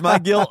it. Is my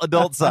guilt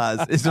adult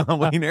size? Is my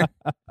wiener?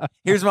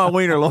 Here's my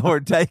wiener,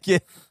 Lord. Take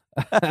it.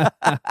 All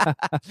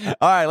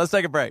right, let's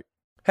take a break.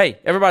 Hey,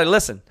 everybody,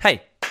 listen.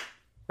 Hey,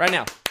 right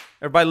now.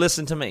 Everybody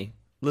listen to me.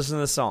 Listen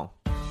to this song.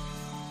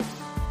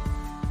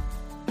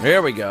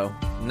 Here we go.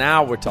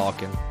 Now we're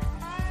talking.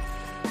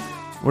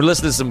 We're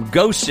listening to some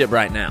Ghost Ship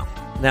right now.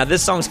 Now,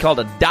 this song's called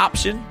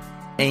Adoption,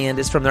 and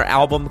it's from their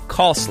album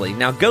Costly.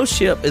 Now, Ghost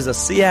Ship is a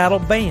Seattle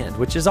band,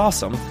 which is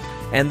awesome,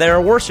 and they're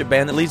a worship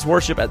band that leads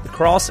worship at the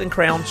Cross and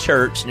Crown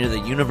Church near the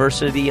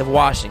University of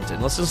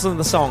Washington. Let's listen to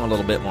the song a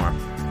little bit more.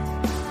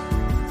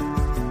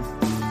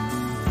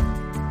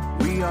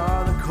 We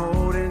are the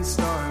cold and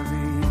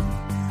starving.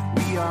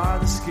 We are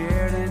the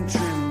scared and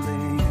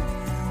trembling.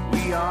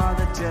 We are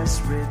the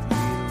desperately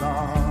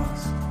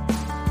lost.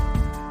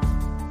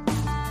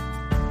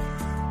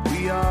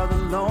 We are the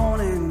lone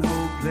and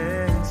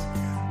hopeless.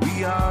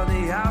 We are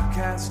the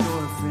outcast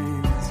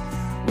orphans.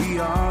 We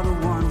are the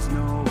ones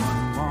no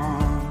one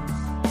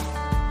wants.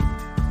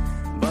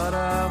 But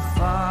our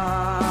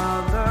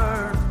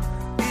Father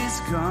is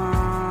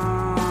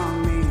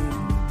coming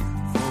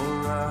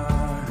for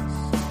us.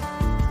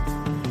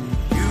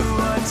 You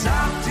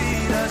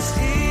adopted us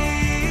in.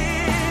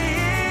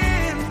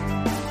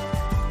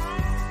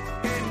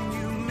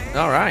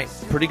 All right.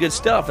 Pretty good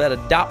stuff, that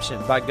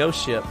Adoption by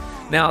Ghost Ship.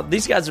 Now,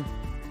 these guys are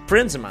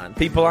friends of mine,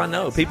 people I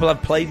know, people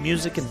I've played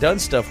music and done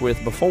stuff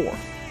with before.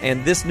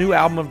 And this new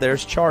album of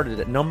theirs charted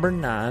at number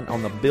 9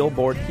 on the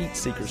Billboard Heat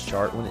Seekers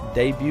chart when it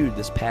debuted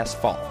this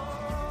past fall.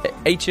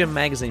 HM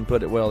Magazine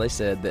put it well. They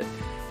said that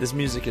this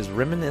music is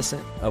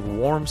reminiscent of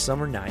warm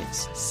summer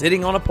nights,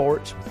 sitting on a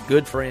porch with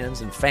good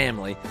friends and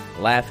family,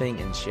 laughing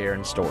and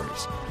sharing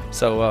stories.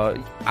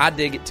 So I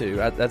dig it too.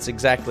 That's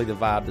exactly the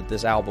vibe that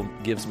this album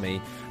gives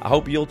me. I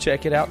hope you'll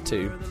check it out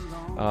too.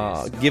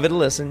 Give it a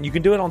listen. You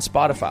can do it on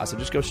Spotify, so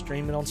just go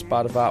stream it on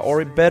Spotify,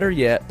 or better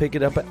yet, pick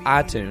it up at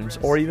iTunes,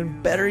 or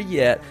even better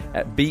yet,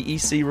 at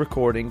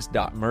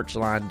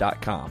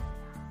becrecordings.merchline.com.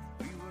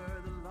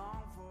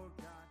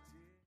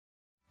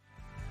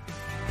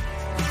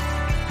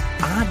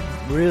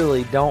 I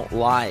really don't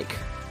like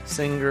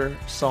singer,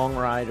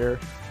 songwriter,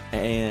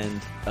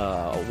 and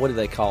what do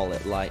they call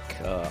it? Like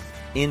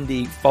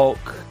indie folk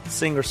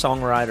singer,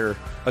 songwriter,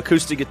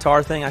 acoustic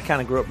guitar thing. I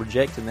kind of grew up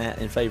rejecting that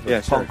in favor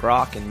of punk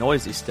rock and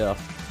noisy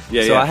stuff.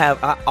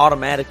 I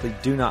automatically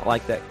do not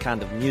like that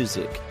kind of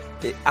music.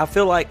 I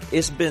feel like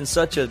it's been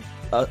such a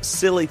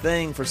silly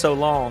thing for so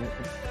long,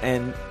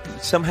 and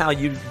somehow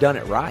you've done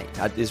it right.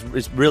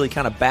 It's really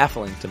kind of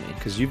baffling to me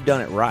because you've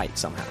done it right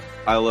somehow.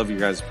 I love your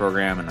guys'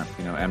 program, and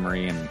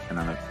Emery, and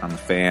I'm a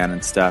fan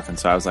and stuff. And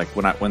so I was like,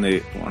 when I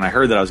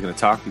heard that I was going to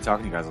be talking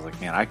to you guys, I was like,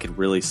 man, I could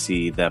really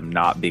see them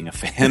not being a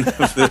fan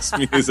of this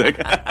music.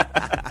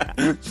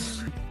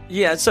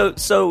 Yeah, so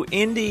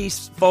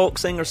indie folk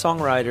singer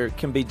songwriter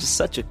can be just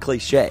such a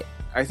cliche.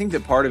 I think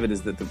that part of it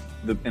is that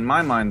in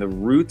my mind, the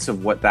roots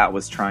of what that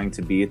was trying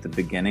to be at the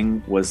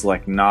beginning was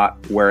like not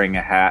wearing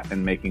a hat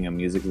and making a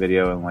music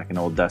video in like an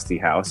old dusty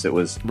house. It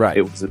was right.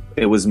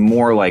 It was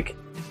more like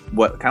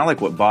what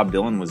Bob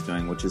Dylan was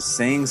doing, which is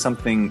saying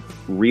something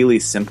really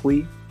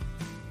simply,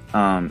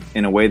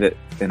 in a way that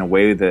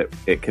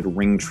it could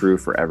ring true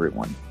for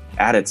everyone.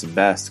 At its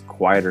best,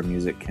 quieter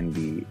music can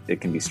be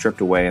stripped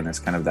away, and there's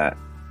kind of that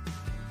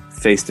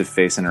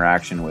face-to-face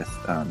interaction with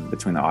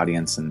between the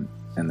audience and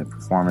the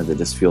performer that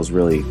just feels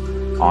really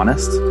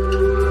honest. When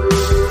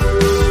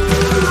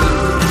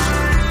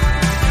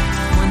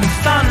the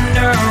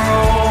thunder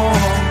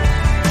rolls,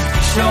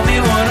 show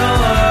me what a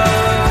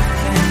love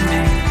can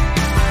be.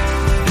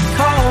 The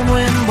cold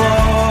wind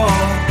blows,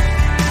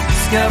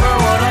 discover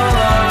what a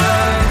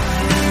love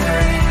can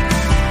bring.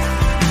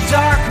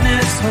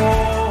 Darkness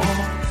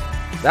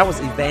holds. That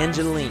was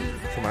Evangeline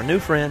from our new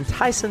friend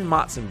Tyson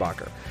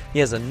Motzenbacher. He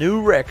has a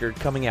new record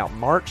coming out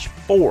March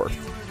 4th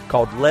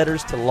called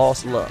Letters to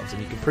Lost Loves,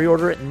 and you can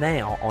pre-order it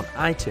now on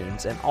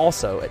iTunes and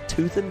also at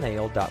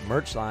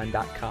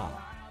toothandnail.merchline.com.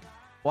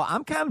 Well,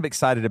 I'm kind of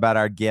excited about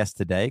our guest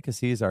today because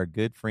he's our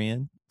good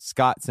friend,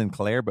 Scott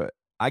Sinclair, but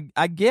I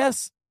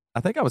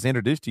think I was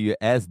introduced to you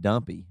as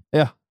Dumpy.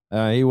 Yeah,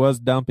 he was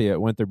Dumpy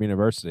at Winthrop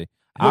University.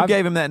 Who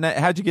gave him that?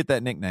 How'd you get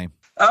that nickname?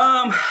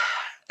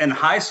 In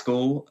high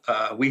school,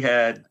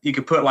 you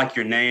could put like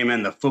your name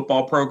in the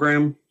football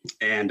program.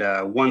 And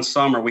one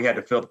summer we had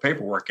to fill the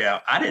paperwork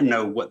out. I didn't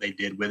know what they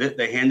did with it.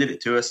 They handed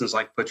it to us and was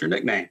like, put your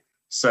nickname.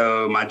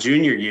 So my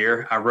junior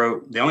year, I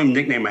wrote, the only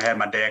nickname I had,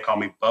 my dad called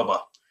me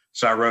Bubba.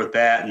 So I wrote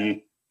that and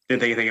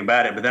didn't think anything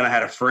about it. But then I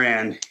had a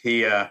friend,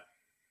 he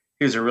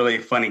was a really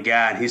funny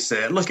guy. And he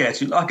said, look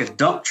at you, like a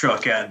dump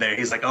truck out there.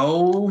 He's like,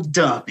 oh,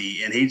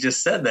 Dumpy. And he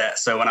just said that.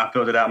 So when I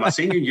filled it out my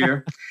senior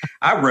year,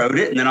 I wrote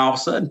it. And then all of a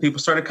sudden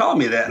people started calling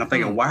me that. And I'm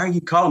thinking, why are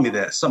you calling me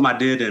that? Something I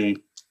did in,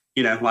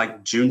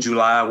 like June,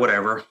 July,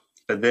 whatever.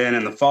 But then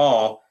in the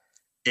fall,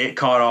 it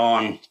caught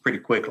on pretty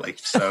quickly.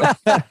 So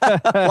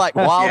like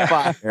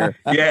wildfire.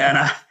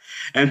 Yeah.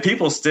 And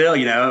people still,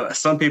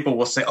 some people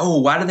will say,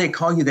 oh, why do they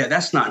call you that?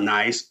 That's not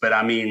nice. But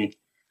I mean,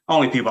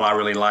 only people I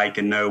really like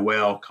and know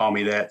well call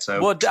me that. So,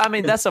 well, I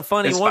mean, that's a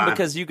funny one fine.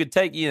 because you could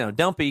take,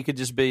 Dumpy, you could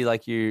just be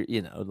like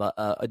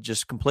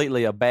just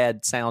completely a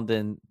bad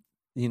sounding,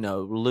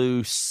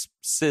 loose,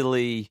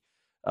 silly,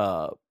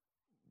 not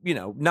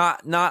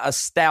a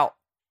stout,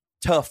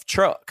 tough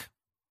truck.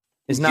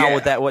 Is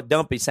not what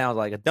Dumpy sounds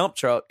like. A dump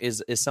truck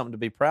is something to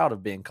be proud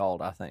of being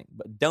called, I think.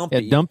 But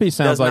Dumpy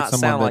sounds like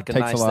someone that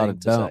takes a lot of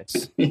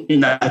dumps.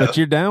 No. But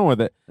you're down with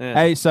it. Yeah.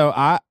 Hey, so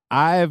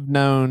I've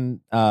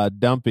known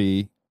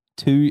Dumpy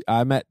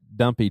I met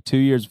Dumpy 2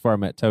 years before I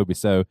met Toby.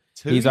 So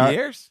 2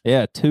 years?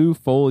 2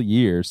 full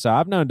years. So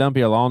I've known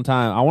Dumpy a long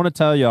time. I want to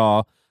tell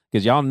y'all,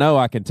 because y'all know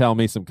I can tell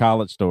me some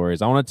college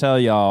stories. I want to tell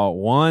y'all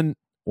one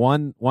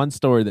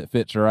story that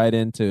fits right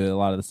into a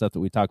lot of the stuff that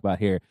we talk about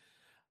here.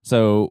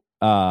 So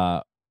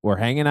we're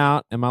hanging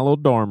out in my little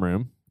dorm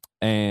room,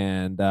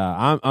 and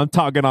I'm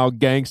talking all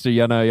gangster.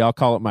 Y'all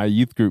call it my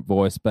youth group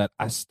voice, but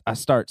I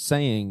start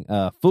saying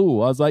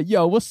fool. I was like,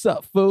 yo, what's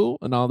up, fool?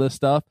 And all this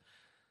stuff.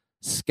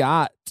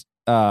 Scott,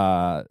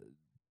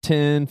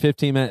 10,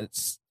 15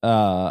 minutes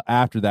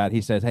after that, he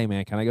says, hey,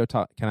 man, can I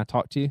talk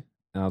to you?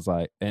 And I was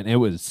like, and it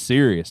was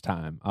serious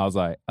time. I was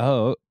like,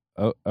 oh,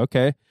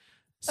 okay.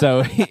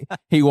 So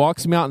he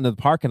walks me out into the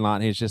parking lot,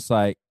 and he's just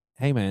like,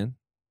 hey, man,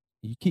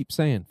 you keep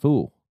saying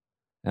fool.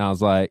 And I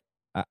was like,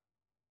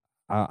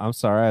 I'm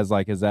sorry. I was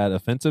like, is that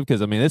offensive?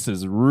 Because, I mean, this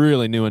is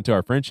really new into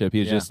our friendship. He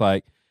was just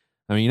like,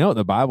 I mean, you know what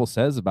the Bible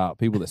says about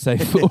people that say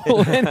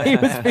fool, and he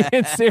was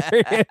being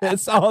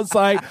serious. I was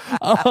like,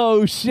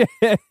 oh, shit.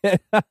 But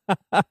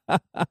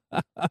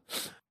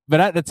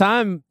at the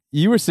time,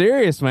 you were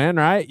serious, man,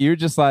 right? You were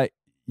just like,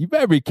 you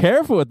better be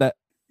careful with that.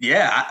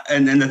 Yeah.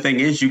 And then the thing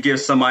is, you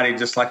give somebody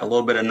just like a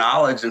little bit of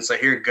knowledge and say,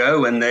 here,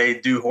 go. And they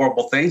do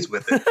horrible things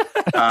with it.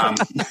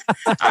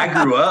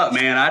 I grew up,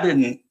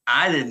 man.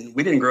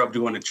 We didn't grow up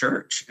going to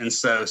church. And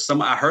so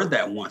I heard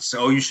that once.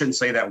 So, you shouldn't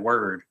say that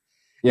word.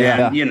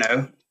 Yeah. And, you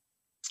know,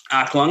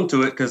 I clung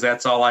to it because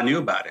that's all I knew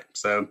about it.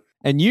 So,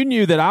 and you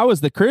knew that I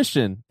was the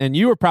Christian, and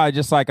you were probably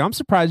just like, I'm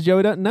surprised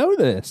Joey doesn't know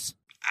this.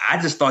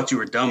 I just thought you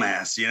were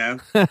dumbass, you know?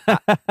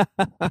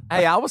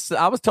 Hey, I was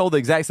told the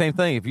exact same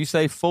thing. If you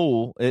say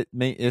fool,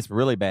 it's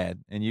really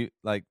bad. And you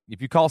like,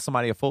 if you call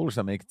somebody a fool or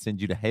something, it can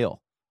send you to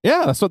hell.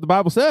 Yeah, that's what the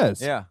Bible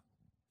says. Yeah.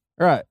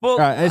 Right. Well,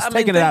 right. It's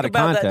taking it out of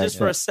context. That just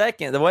for a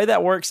second. The way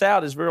that works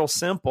out is real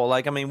simple.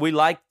 Like, I mean, we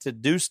like to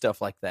do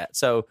stuff like that.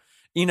 So,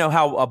 you know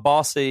how a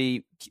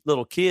bossy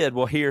little kid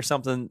will hear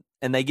something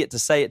and they get to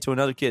say it to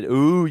another kid.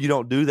 Ooh, you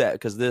don't do that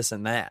because this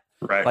and that.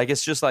 Right. Like,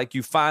 it's just like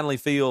you finally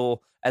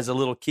feel as a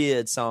little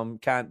kid some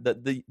kind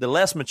the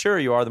less mature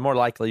you are, the more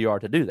likely you are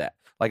to do that.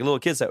 Like a little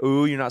kid say,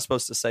 ooh, you're not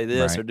supposed to say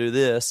this or do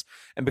this.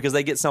 And because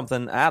they get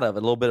something out of it,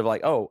 a little bit of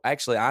like, oh,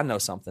 actually, I know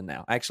something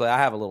now. Actually, I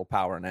have a little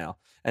power now.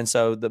 And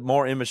so the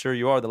more immature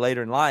you are, the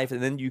later in life,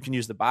 and then you can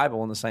use the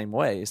Bible in the same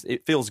ways.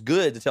 It feels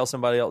good to tell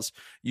somebody else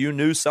you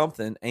knew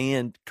something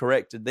and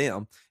corrected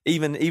them.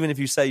 Even if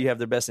you say you have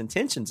their best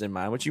intentions in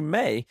mind, which you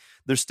may,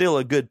 there's still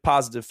a good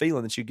positive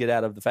feeling that you get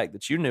out of the fact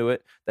that you knew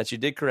it, that you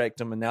did correct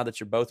them, and now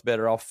that you're both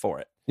better off for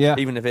it. Yeah.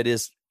 Even if it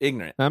is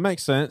ignorant. That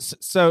makes sense.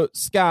 So,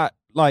 Scott,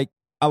 like,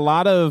 a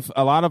lot of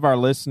our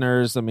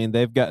listeners, I mean,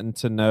 they've gotten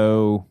to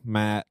know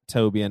Matt,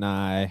 Toby, and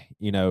I,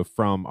 you know,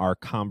 from our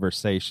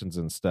conversations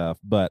and stuff.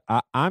 But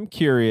I'm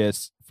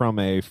curious from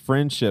a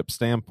friendship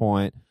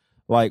standpoint,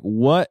 like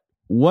what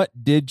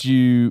did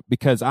you?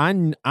 Because I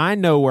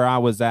know where I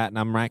was at, and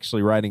I'm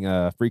actually writing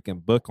a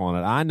freaking book on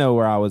it. I know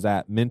where I was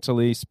at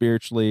mentally,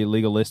 spiritually,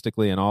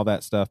 legalistically, and all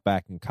that stuff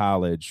back in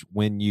college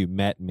when you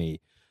met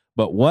me.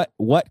 But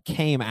what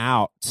came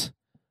out?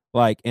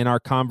 Like in our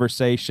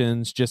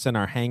conversations, just in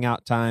our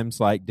hangout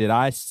times, like, did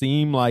I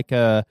seem like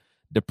a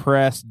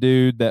depressed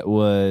dude that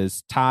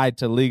was tied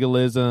to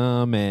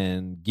legalism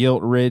and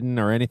guilt ridden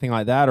or anything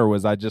like that? Or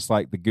was I just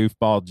like the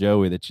goofball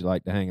Joey that you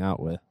like to hang out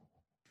with?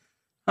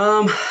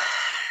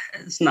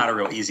 It's not a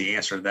real easy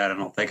answer to that. I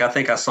don't think. I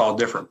think I saw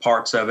different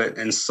parts of it,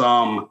 and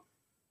some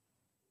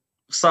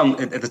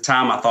at the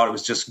time I thought it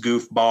was just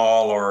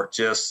goofball or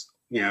just,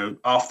 you know,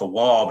 off the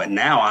wall. But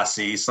now I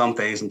see some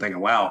things and thinking,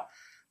 wow,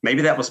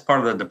 maybe that was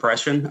part of the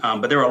depression,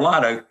 but there were a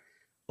lot of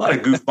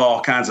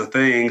goofball kinds of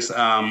things.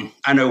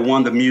 I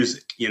know the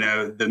music. You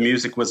know, the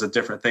music was a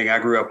different thing. I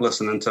grew up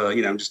listening to,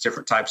 you know, just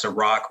different types of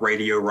rock,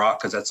 radio rock,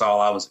 because that's all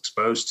I was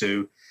exposed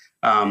to.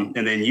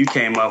 And then you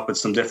came up with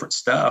some different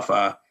stuff,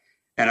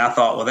 and I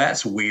thought, well,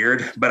 that's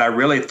weird. But I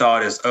really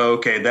thought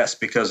okay, that's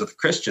because of the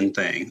Christian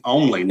thing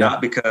only, not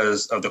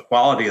because of the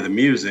quality of the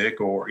music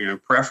or, you know,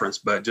 preference,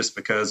 but just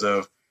because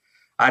of.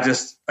 I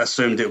just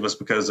assumed it was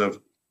because of,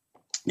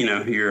 you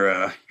know,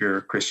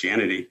 your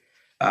Christianity.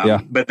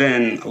 But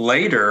then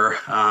later,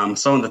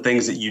 some of the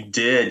things that you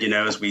did, you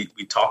know, as we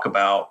talk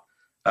about,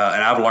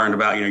 and I've learned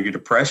about, you know, your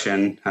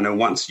depression. I know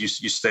once you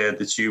said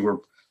that you were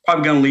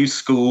probably going to leave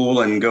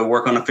school and go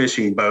work on a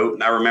fishing boat.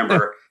 And I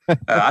remember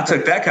I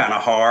took that kind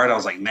of hard. I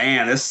was like,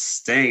 man, this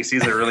stinks.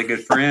 He's a really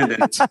good friend.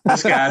 And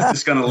this guy's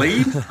just going to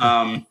leave.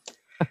 And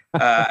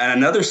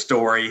another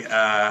story,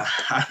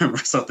 I remember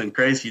something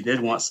crazy you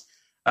did once.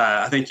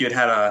 I think you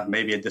had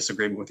maybe a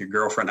disagreement with your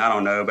girlfriend. I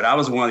don't know, but I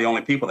was one of the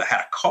only people that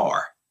had a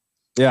car.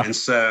 Yeah. And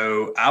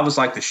so I was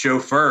like the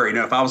chauffeur. You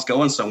know, if I was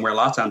going somewhere, a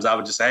lot of times I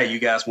would just say, hey, you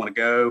guys want to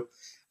go?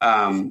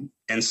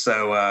 And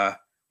so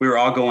we were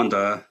all going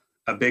to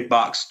a big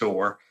box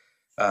store,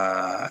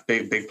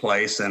 big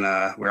place. And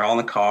we're all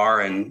in the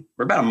car, and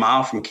we're about a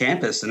mile from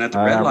campus. And at the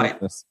red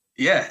light,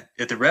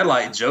 at the red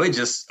light, Joey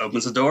just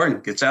opens the door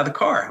and gets out of the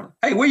car.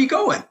 Hey, where you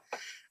going?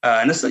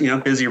 And it's a, you know,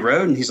 busy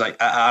road. And he's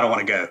like, I don't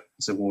want to go.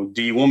 I said, well,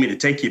 do you want me to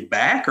take you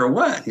back or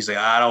what? He's like,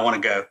 I don't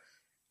want to go.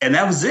 And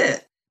that was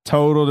it.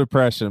 Total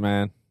depression,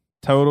 man.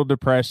 Total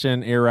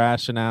depression,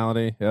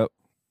 irrationality. Yep.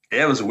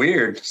 It was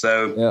weird.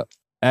 So, yep.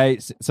 Hey,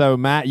 so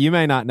Matt, you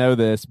may not know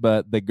this,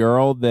 but the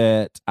girl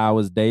that I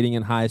was dating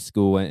in high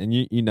school, and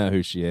you know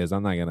who she is.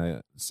 I'm not going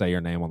to say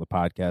her name on the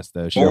podcast,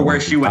 though. Or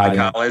where she went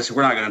to college.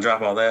 We're not going to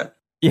drop all that.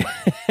 Yeah.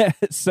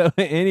 So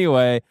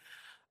anyway,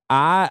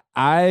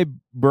 I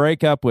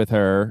break up with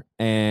her,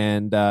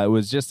 and it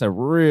was just a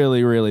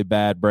really, really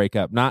bad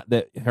breakup. Not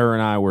that her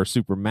and I were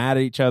super mad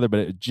at each other, but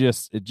it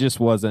just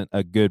wasn't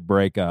a good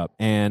breakup.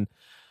 And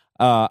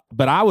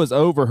but I was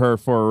over her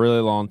for a really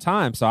long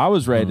time, so I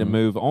was ready to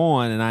move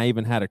on, and I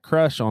even had a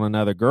crush on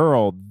another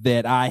girl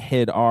that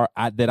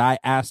I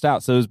asked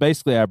out. So it was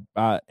basically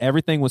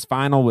everything was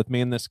final with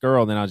me and this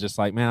girl. And then I was just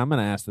like, man, I'm going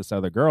to ask this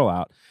other girl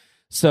out.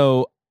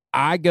 So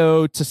I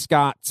go to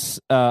Scott's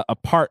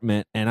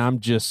apartment, and I'm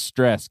just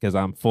stressed because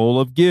I'm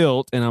full of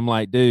guilt. And I'm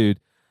like, dude,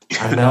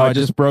 I know. I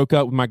just broke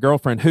up with my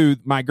girlfriend, who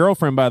my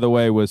girlfriend, by the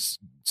way, was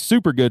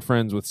super good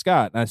friends with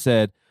Scott. And I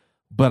said,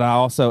 but I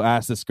also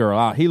asked this girl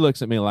out. He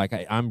looks at me like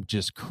I'm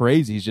just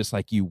crazy. He's just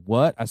like, you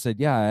what? I said,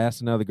 yeah, I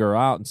asked another girl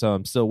out, and so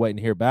I'm still waiting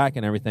to hear back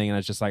and everything. And I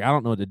was just like, I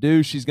don't know what to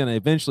do. She's going to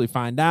eventually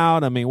find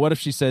out. I mean, what if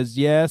she says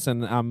yes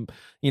and I'm,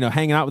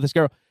 hanging out with this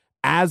girl?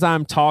 As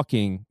I'm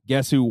talking,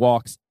 guess who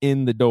walks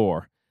in the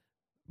door?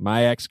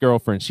 My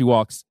ex-girlfriend. She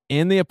walks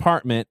in the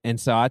apartment, and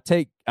so I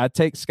take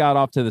Scott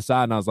off to the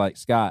side, and I was like,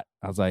 Scott,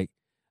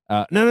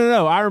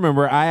 no. I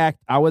remember I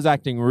was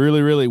acting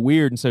really, really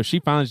weird. And so she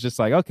finally was just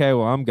like, okay,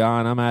 well, I'm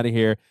gone. I'm out of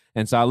here.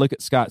 And so I look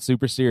at Scott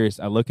super serious.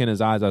 I look in his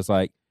eyes. I was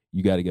like,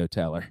 you got to go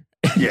tell her.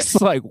 Yes.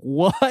 It's like,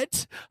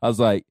 what? I was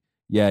like,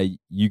 yeah,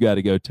 you got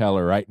to go tell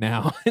her right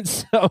now. And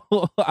so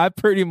I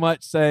pretty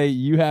much say,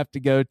 you have to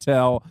go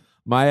tell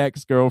my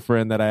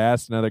ex-girlfriend that I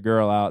asked another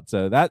girl out.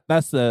 So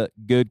that's the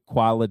good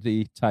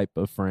quality type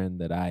of friend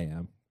that I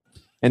am.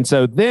 And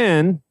so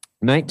then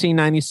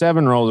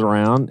 1997 rolls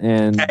around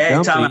and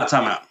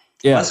time out.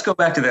 Yeah. Let's go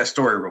back to that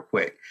story real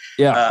quick.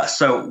 Yeah.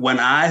 So when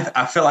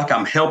I feel like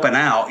I'm helping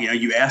out,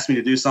 you asked me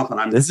to do something.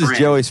 This is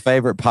Joey's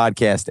favorite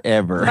podcast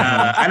ever.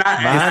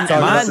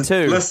 Mine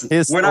too. Listen,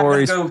 we're not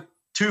going to go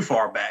too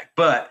far back,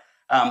 but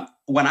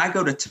when I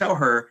go to tell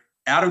her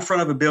out in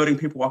front of a building,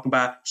 people walking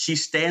by, she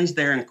stands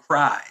there and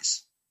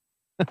cries.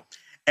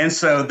 And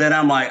so then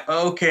I'm like,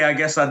 okay, I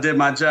guess I did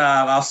my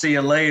job. I'll see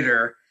you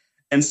later.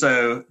 And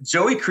so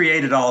Joey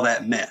created all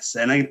that mess,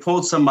 and he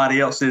pulled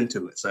somebody else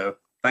into it. So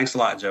thanks a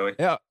lot, Joey.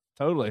 Yeah.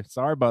 Totally.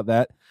 Sorry about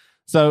that.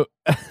 So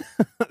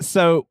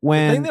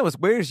when the thing that was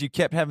weird is you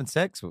kept having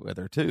sex with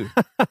her too.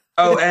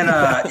 Oh, and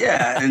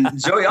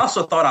and Joey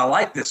also thought I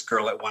liked this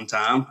girl at one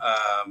time.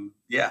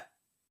 Yeah,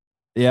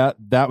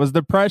 that was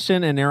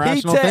depression and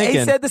irrational thinking.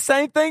 He said the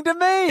same thing to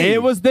me.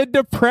 It was the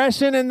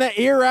depression and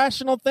the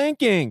irrational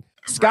thinking.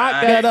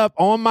 Scott got up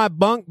on my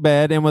bunk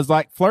bed and was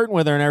like flirting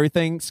with her and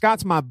everything.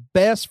 Scott's my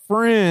best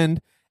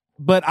friend,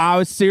 but I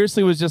was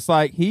just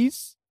like,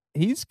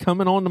 he's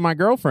coming on to my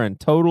girlfriend.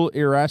 Total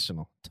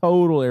irrational.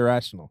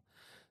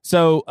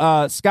 So,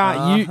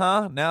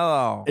 Scott,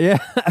 now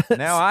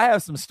I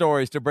have some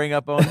stories to bring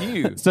up on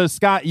you. So,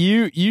 Scott,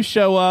 you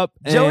show up.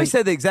 Joey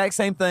said the exact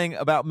same thing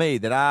about me,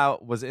 that I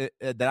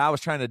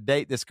was trying to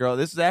date this girl.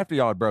 This is after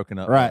y'all had broken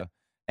up, right? Though.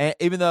 And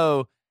even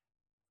though,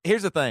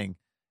 here's the thing,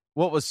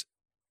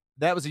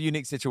 that was a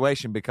unique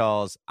situation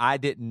because I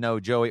didn't know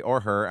Joey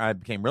or her. I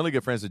became really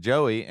good friends with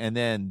Joey, and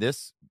then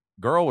this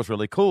girl was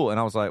really cool, and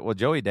I was like, well,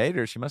 Joey dated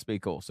her, she must be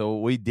cool. So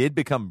we did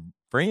become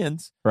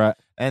friends, right?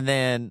 And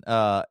then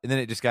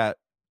it just got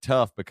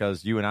tough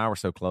because you and I were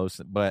so close.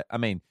 But I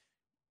mean,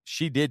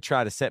 she did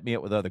try to set me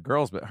up with other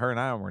girls, but her and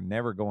I were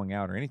never going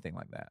out or anything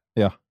like that.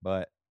 Yeah.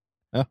 But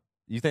yeah,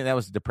 you think that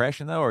was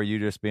depression though, or are you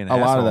just being an a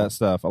asshole? lot of that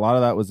stuff? A lot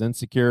of that was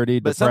insecurity,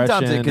 but depression.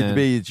 Sometimes it could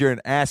be that you're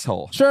an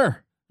asshole.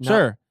 Sure.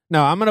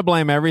 No, I'm going to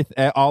blame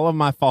all of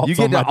my faults. You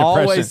get on my to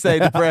always say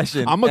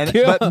depression.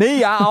 But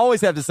me, I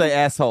always have to say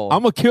asshole.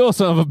 I'm going to kill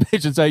son of a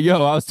bitch and say, yo,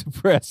 I was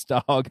depressed,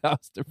 dog. I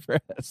was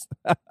depressed.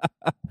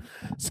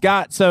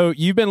 Scott, so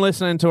you've been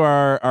listening to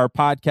our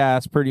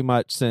podcast pretty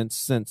much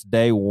since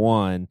day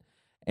one,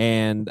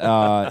 and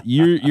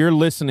you're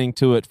listening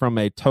to it from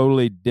a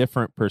totally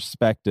different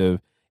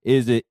perspective.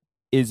 Is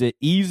it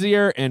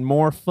easier and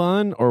more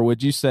fun, or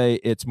would you say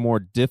it's more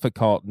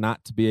difficult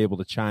not to be able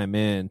to chime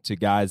in to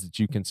guys that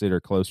you consider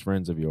close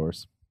friends of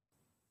yours?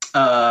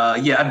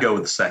 I'd go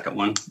with the second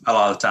one a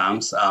lot of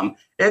times.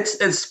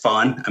 It's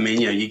fun. I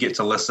mean, you get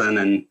to listen,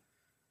 and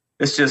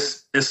it's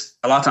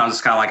a lot of times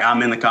it's kind of like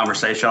I'm in the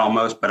conversation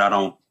almost, but I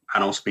don't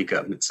speak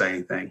up and say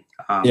anything.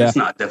 It's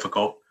not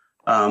difficult.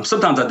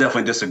 Sometimes I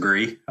definitely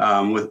disagree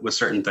with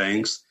certain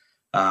things,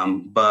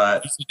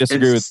 but you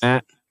disagree with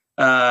Matt.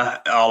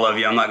 All of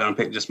you. I'm not going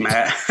to pick just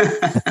Matt.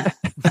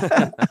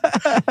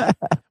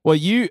 Well,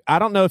 I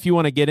don't know if you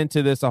want to get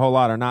into this a whole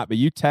lot or not, but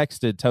you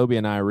texted Toby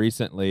and I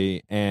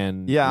recently,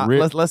 and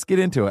let's get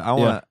into it. I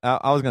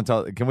was going to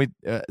talk. Can we?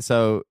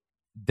 So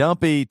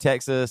Dumpy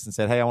texted us and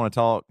said, "Hey, I want to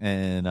talk,"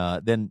 and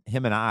then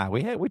him and I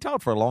we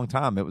talked for a long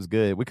time. It was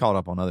good. We caught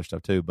up on other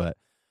stuff too, but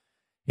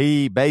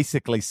he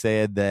basically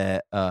said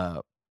that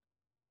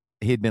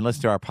he had been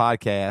listening to our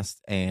podcast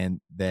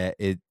and that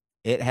it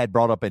had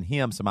brought up in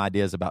him some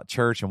ideas about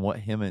church and what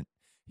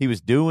he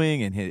was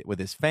doing and with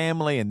his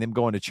family and them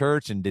going to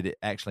church, and did it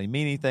actually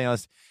mean anything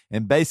else?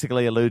 And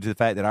basically alluded to the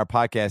fact that our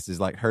podcast is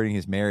like hurting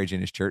his marriage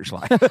and his church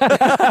life.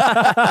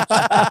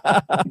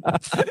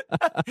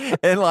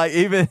 And like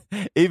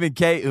even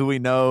Kate, who we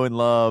know and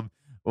love,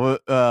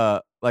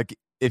 like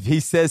if he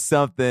says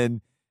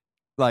something,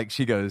 like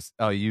she goes,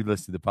 "Oh, you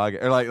listen to the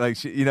podcast," or like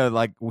she,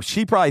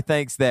 she probably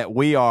thinks that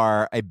we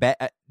are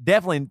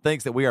definitely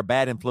thinks that we are a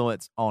bad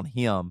influence on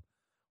him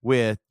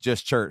with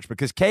just church,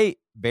 because Kate,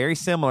 very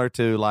similar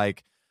to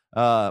like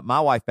my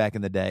wife back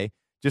in the day,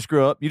 just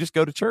grew up. You just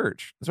go to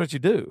church. That's what you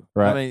do.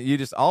 Right. I mean, you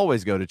just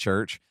always go to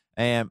church,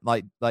 and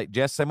like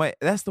Jess, same way.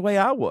 That's the way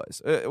I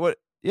was.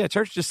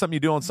 Church is just something you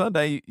do on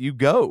Sunday. You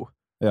go.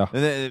 Yeah.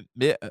 And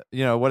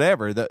then,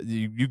 whatever.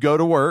 You go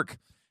to work.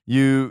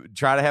 You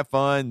try to have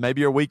fun.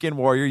 Maybe you're a weekend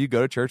warrior. You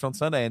go to church on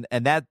Sunday,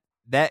 and that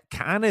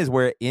kind of is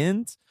where it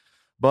ends.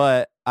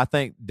 But I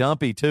think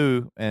Dumpy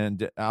too,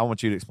 and I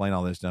want you to explain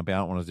all this, Dumpy. I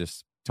don't want to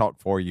just talk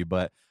for you,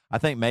 but I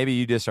think maybe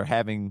you just are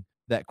having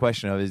that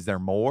question of, is there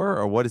more,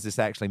 or what does this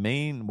actually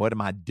mean? What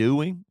am I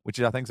doing? Which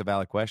I think is a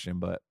valid question.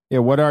 But yeah,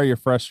 what are your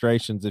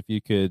frustrations if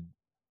you could,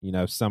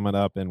 sum it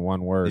up in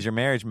one word? Is your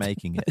marriage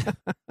making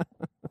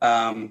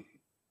it?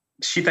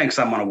 She thinks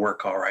I'm on a work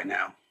call right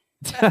now.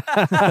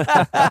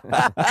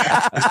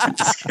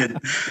 Just kidding.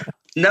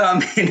 No, I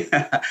mean,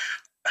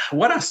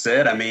 what I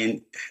said, I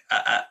mean,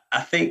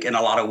 I think in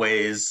a lot of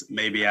ways,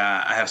 maybe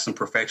I have some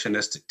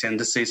perfectionistic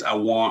tendencies.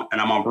 I'm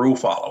a rule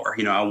follower.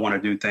 I want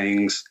to do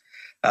things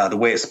the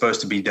way it's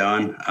supposed to be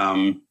done. I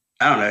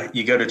don't know.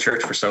 You go to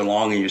church for so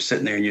long and you're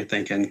sitting there and you're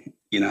thinking,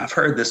 I've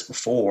heard this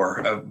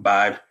before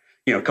by,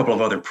 a couple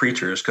of other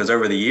preachers, because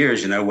over the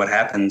years, what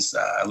happens,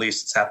 at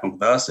least it's happened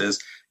with us,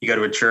 is you go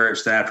to a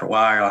church, then after a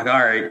while, you're like,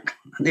 all right,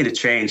 I need to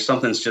change.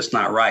 Something's just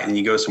not right. And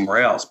you go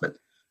somewhere else. But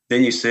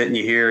then you sit and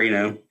you hear,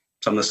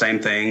 some of the same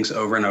things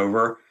over and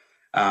over.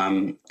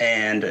 And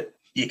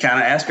you kind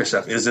of ask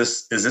yourself, is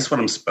this what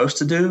I'm supposed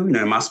to do?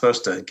 Am I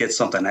supposed to get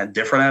something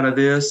different out of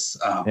this?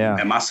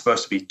 Am I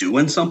supposed to be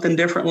doing something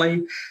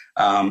differently?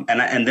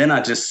 And then I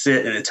just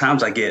sit, and at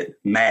times I get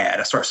mad.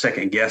 I start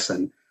second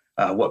guessing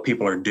what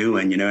people are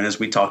doing, and as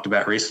we talked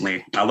about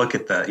recently, I look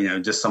at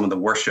the, just some of the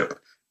worship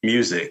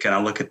music, and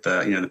I look at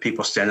the, the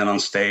people standing on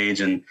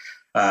stage and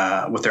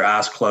with their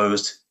eyes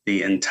closed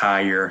the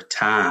entire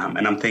time.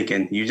 And I'm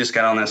thinking, you just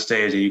got on that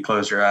stage and you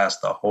closed your eyes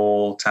the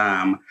whole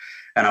time.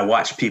 And I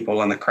watch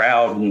people in the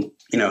crowd, and,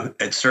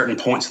 at certain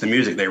points of the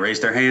music, they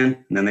raise their hand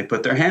and then they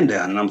put their hand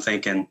down. And I'm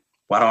thinking,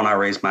 why don't I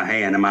raise my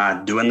hand? Am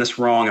I doing this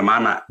wrong? Am I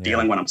not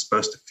feeling what I'm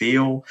supposed to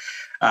feel?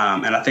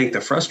 And I think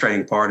the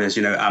frustrating part is,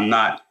 I'm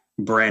not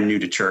brand new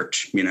to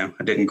church.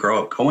 I didn't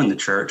grow up going to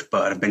church,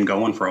 but I've been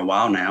going for a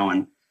while now.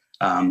 And,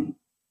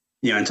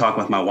 and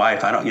talking with my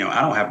wife, I don't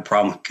have a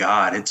problem with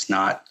God.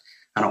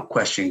 I don't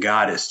question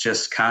God. It's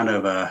just kind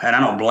of and I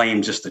don't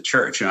blame just the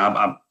church.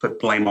 I put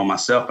blame on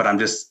myself, but I'm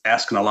just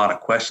asking a lot of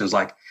questions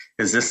like,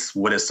 is this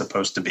what it's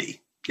supposed to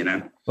be?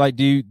 Like,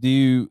 do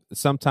you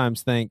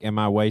sometimes think, am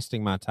I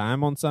wasting my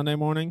time on Sunday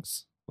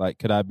mornings? Like,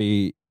 could I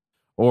be,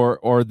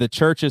 or the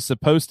church is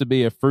supposed to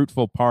be a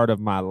fruitful part of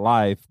my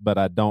life, but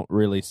I don't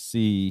really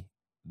see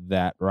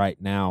that right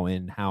now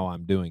in how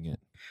I'm doing it.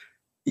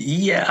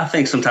 Yeah, I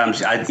think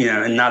sometimes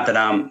and not that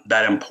I'm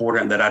that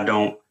important that I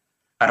don't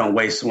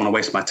want to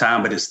waste my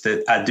time, but it's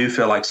that I do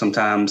feel like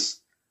sometimes,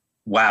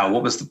 wow,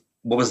 what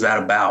was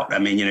that about? I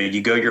mean,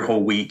 you go your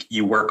whole week,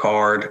 you work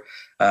hard.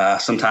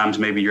 Sometimes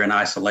maybe you're in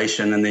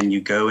isolation, and then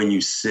you go and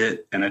you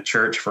sit in a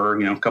church for,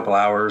 a couple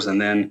hours,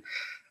 and then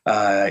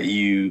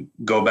you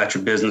go about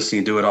your business and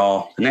you do it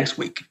all the next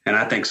week. And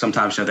I think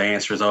sometimes, the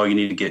answer is, you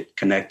need to get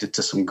connected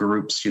to some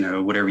groups,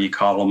 whatever you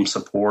call them,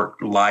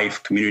 support,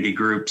 life, community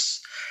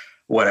groups,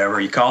 whatever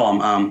you call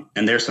them.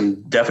 And there's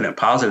some definite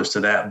positives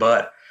to that.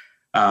 But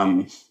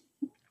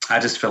I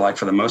just feel like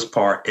for the most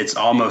part, it's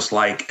almost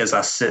like as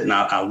I sit and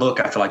I look,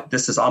 I feel like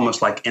this is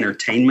almost like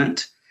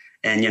entertainment.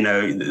 And,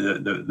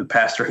 the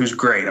pastor, who's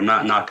great, I'm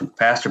not knocking the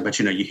pastor, but,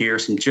 you hear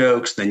some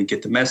jokes, then you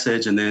get the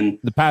message, and then...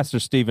 The pastor,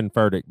 Stephen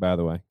Furtick, by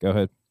the way. Go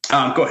ahead.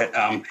 Go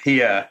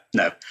ahead.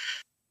 No.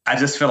 I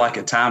just feel like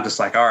at times it's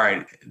like, all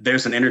right,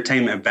 there's an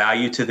entertainment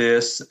value to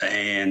this,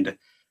 and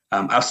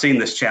I've seen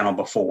this channel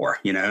before,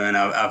 and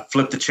I've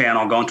flipped the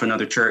channel, gone to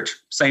another church,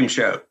 same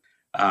show.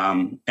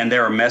 And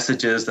there are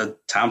messages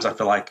that times I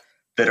feel like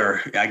that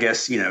are, I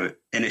guess, and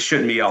it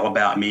shouldn't be all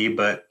about me,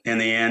 but in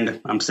the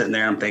end, I'm sitting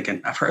there, I'm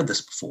thinking, I've heard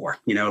this before.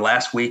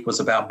 Last week was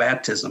about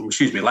baptism.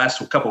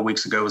 Last couple of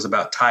weeks ago was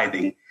about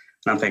tithing. And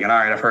I'm thinking, all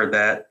right, I've heard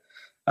that.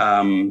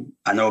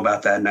 I know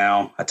about that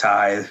now. I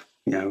tithe,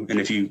 and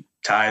if you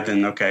tithe,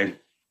 then okay,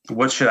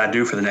 what should I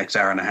do for the next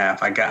hour and a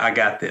half? I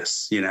got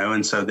this,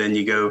 and so then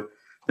you go,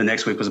 the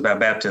next week was about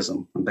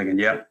baptism. I'm thinking,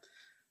 yep,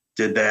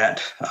 did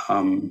that.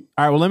 All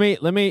right, well,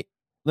 let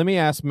me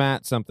ask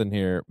Matt something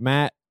here.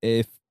 Matt,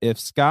 if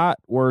Scott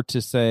were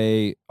to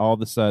say all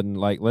of a sudden,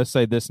 like, let's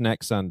say this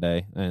next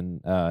Sunday,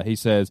 and he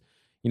says,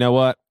 you know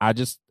what, I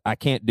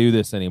can't do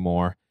this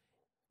anymore,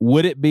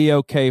 would it be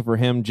okay for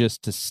him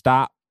just to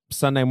stop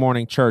Sunday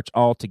morning church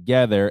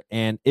altogether?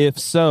 And if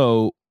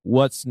so,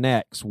 what's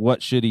next?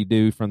 What should he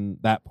do from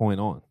that point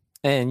on?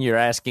 And you're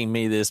asking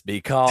me this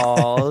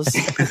because...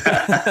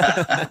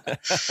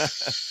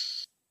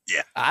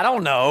 Yeah, I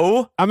don't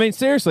know. I mean,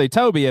 seriously,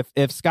 Toby,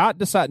 if Scott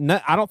decided,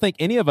 I don't think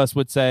any of us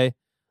would say,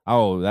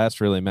 oh,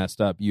 that's really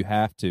messed up, you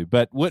have to.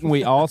 But wouldn't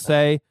we all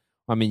say,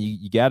 I mean,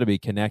 you got to be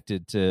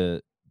connected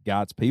to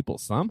God's people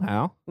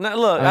somehow? No,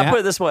 look, I put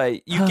it this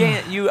way: you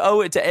can't. You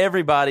owe it to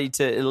everybody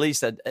to at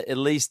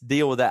least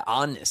deal with that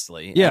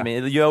honestly. Yeah. I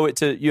mean, you owe it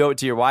to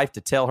your wife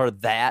to tell her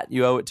that.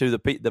 You owe it to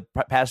the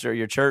pastor of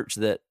your church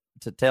that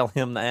to tell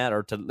him that,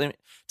 or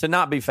to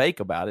not be fake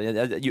about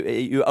it.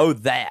 You owe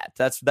that.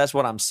 That's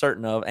what I'm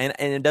certain of, and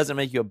it doesn't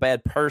make you a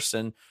bad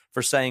person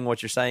for saying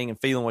what you're saying and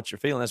feeling what you're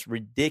feeling. That's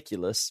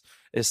ridiculous.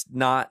 It's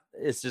not.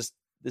 It's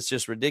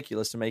just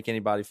ridiculous to make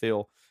anybody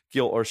feel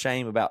guilt or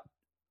shame about.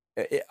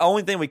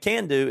 Only thing we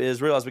can do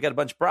is realize we got a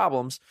bunch of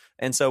problems,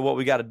 and so what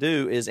we got to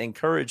do is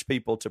encourage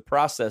people to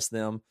process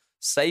them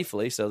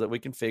safely so that we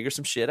can figure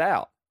some shit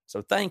out.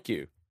 So thank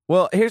you.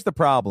 Well, here's the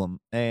problem,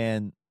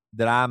 and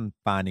that I'm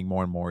finding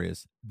more and more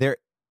is there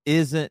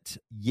isn't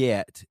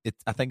yet.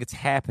 I think it's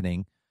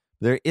happening.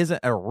 There isn't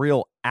a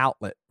real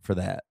outlet for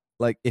that.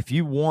 Like, if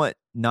you want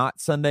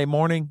not Sunday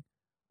morning,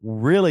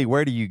 really,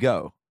 where do you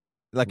go?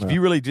 Like, if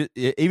you really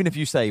even if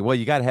you say, well,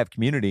 you got to have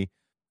community,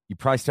 you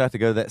probably still have to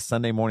go to that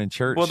Sunday morning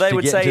church. Well, they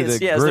would say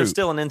there's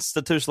still an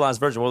institutionalized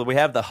version. Well, we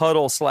have the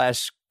huddle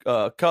 /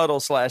 cuddle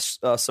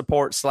 /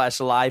 support /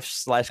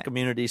 life /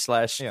 community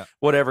 /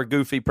 whatever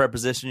goofy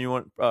preposition you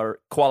want or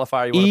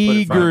qualifier you want to put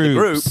in front of the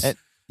group. And,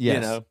 yes.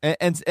 You know,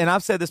 and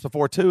I've said this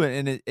before too.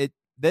 And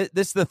this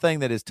is the thing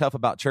that is tough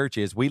about church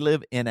is we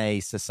live in a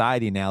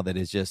society now that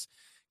is just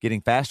getting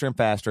faster and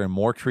faster and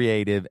more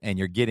creative, and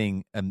you're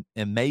getting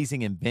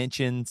amazing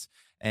inventions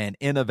and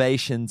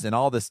innovations and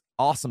all this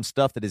awesome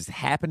stuff that is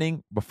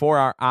happening before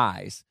our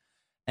eyes.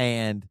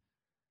 And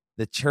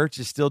the church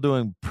is still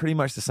doing pretty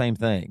much the same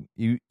thing.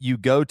 You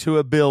go to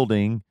a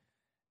building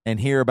and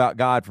hear about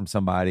God from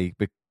somebody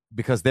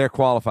because they're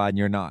qualified and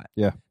you're not.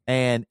 Yeah.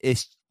 And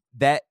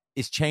that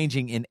is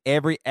changing in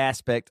every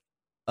aspect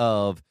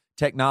of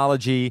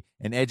technology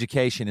and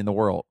education in the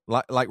world.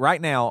 Like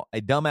right now, a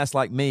dumbass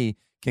like me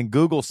can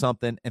Google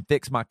something and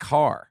fix my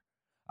car.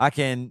 I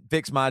can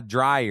fix my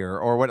dryer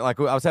or what. Like,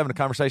 I was having a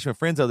conversation with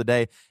friends the other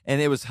day,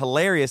 and it was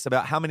hilarious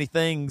about how many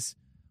things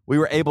we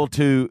were able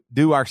to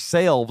do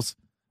ourselves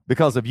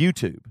because of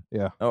YouTube.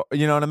 Yeah.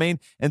 You know what I mean?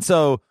 And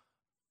so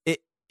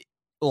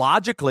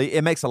logically,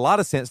 it makes a lot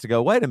of sense to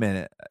go, wait a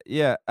minute.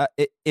 Yeah.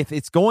 If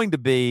it's going to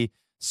be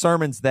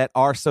sermons that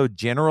are so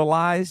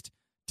generalized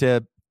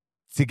to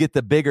get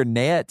the bigger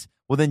net,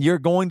 well, then you're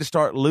going to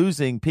start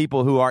losing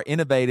people who are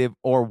innovative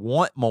or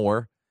want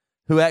more,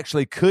 who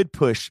actually could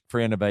push for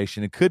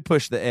innovation and could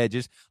push the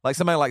edges. Like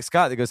somebody like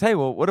Scott that goes, hey,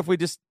 well, what if we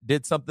just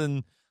did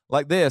something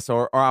like this?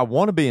 Or I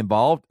want to be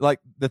involved. Like,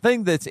 the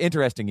thing that's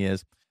interesting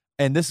is,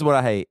 and this is what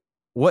I hate,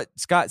 what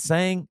Scott's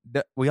saying,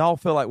 that we all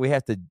feel like he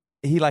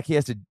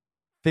has to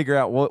figure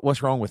out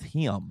what's wrong with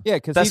him. Yeah,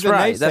 because that's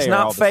right. That's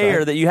not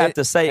fair that you have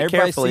to say it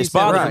carefully. It's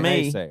bothering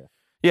me.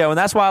 Yeah, and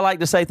that's why I like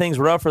to say things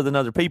rougher than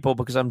other people,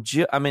 because I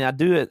do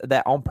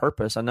that on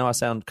purpose. I know I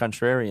sound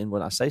contrarian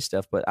when I say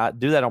stuff, but I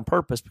do that on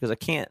purpose because I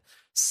can't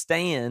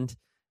stand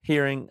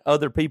hearing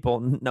other people,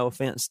 no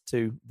offense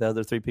to the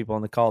other 3 people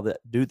on the call that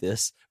do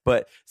this,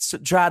 but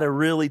try to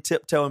really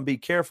tiptoe and be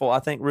careful. I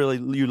think really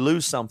you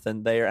lose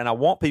something there, and I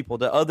want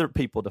other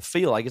people to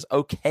feel like it's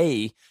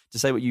okay to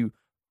say what you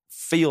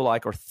feel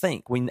like or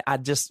think.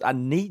 I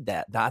need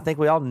that. I think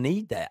we all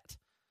need that.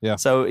 Yeah.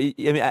 So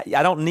I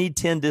don't need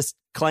 10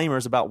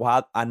 disclaimers about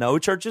why I know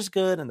church is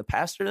good and the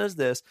pastor does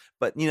this,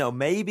 but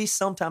maybe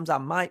sometimes I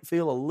might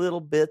feel a little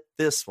bit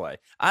this way.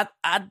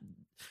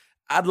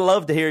 I'd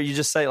love to hear you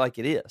just say it like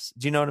it is.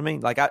 Do you know what I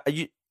mean? Like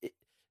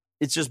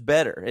it's just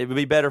better. It would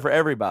be better for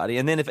everybody.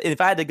 And then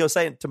if I had to go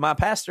say it to my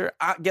pastor,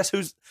 I'm going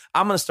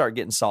to start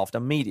getting soft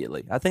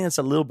immediately. I think it's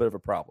a little bit of a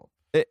problem.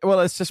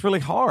 It's just really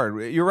hard.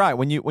 You're right.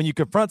 When you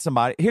confront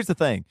somebody, here's the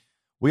thing.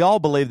 We all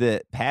believe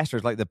that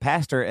pastors, like the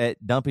pastor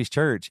at Dumpy's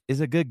church, is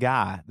a good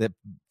guy that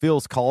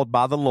feels called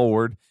by the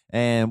Lord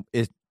and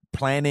is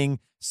planning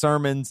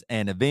sermons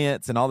and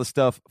events and all the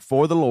stuff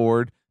for the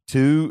Lord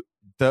to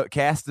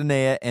cast a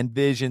net and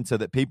vision so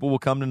that people will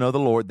come to know the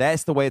Lord.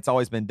 That's the way it's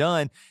always been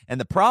done.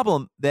 And the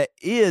problem that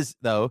is,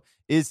 though,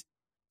 is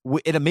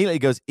it immediately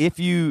goes, if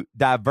you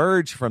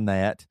diverge from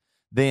that,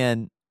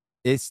 then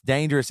it's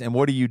dangerous. And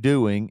what are you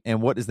doing? And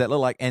what does that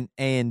look like?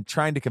 And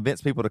trying to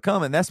convince people to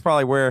come. And that's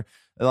probably where,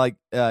 like,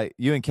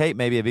 you and Kate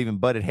maybe have even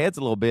butted heads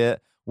a little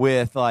bit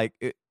with, like,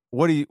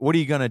 what are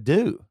you going to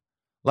do?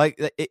 Like,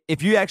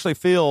 if you actually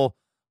feel,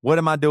 what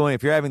am I doing?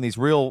 If you're having these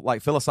real,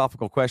 like,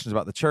 philosophical questions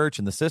about the church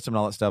and the system and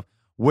all that stuff,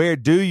 where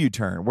do you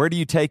turn? Where do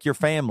you take your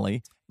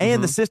family?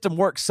 And the system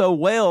works so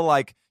well.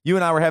 Like, you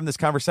and I were having this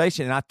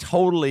conversation, and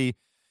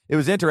it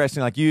was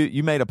interesting. Like,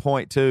 you made a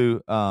point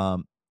too.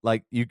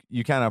 Like,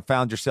 you kind of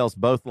found yourselves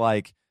both,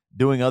 like,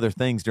 doing other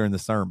things during the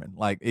sermon,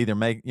 like either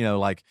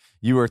like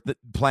you were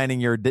planning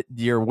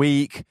your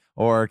week,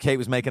 or Kate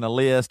was making a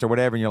list or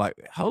whatever, and you're like,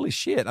 holy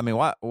shit! I mean,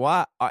 what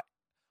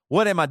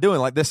am I doing?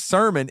 Like, this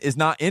sermon is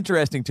not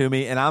interesting to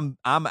me, and I'm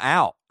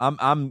out.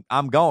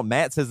 I'm gone.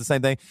 Matt says the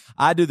same thing.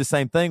 I do the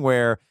same thing.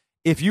 Where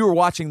if you were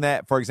watching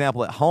that, for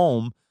example, at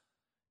home,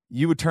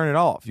 you would turn it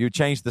off. You would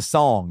change the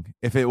song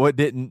if it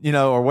didn't,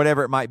 or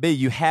whatever it might be.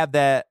 You have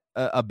that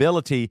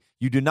ability.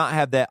 You do not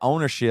have that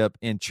ownership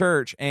in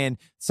church, and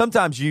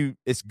sometimes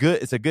it's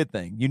good. It's a good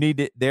thing.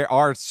 There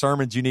are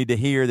sermons you need to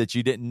hear that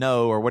you didn't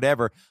know or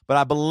whatever. But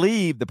I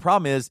believe the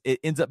problem is it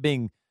ends up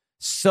being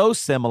so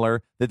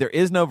similar that there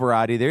is no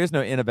variety, there is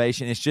no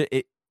innovation.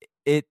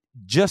 It's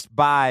just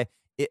by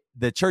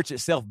the church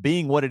itself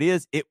being what it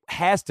is, it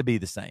has to be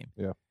the same.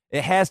 Yeah,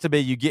 it has to be.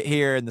 You get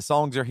here and the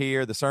songs are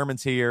here, the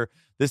sermon's here.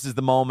 This is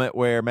the moment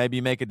where maybe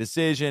you make a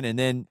decision, and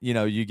then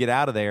you get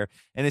out of there.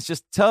 And it's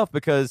just tough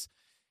because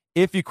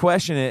if you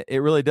question it, it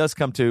really does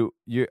come to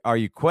you. Are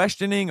you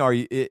questioning?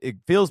 It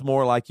feels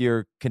more like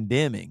you're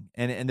condemning,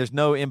 and there's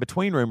no in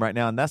between room right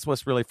now, and that's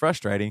what's really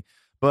frustrating.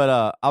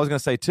 But I was going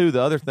to say too,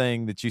 the other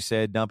thing that you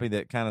said, Dumpy,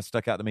 that kind of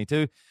stuck out to me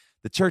too.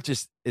 The church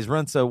is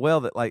run so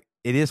well that like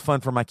it is fun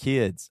for my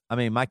kids. I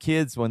mean, my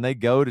kids when they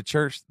go to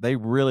church, they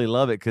really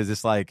love it because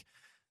it's like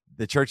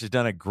the church has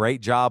done a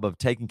great job of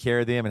taking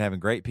care of them and having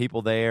great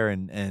people there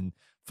and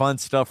fun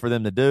stuff for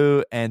them to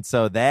do, and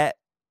so that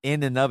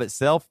in and of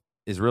itself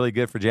is really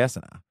good for Jess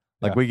and I.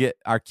 Like we get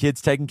our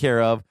kids taken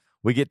care of.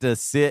 We get to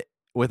sit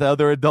with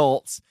other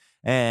adults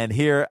and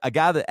hear a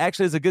guy that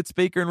actually is a good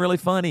speaker and really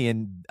funny.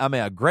 And I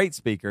mean, a great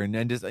speaker.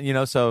 And just,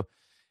 so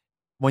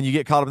when you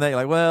get caught up in that, you're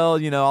like, well,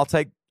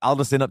 I'll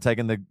just end up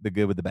taking the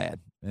good with the bad.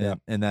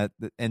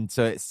 And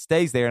so it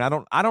stays there.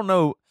 And I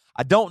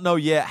don't know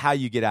yet how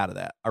you get out of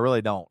that. I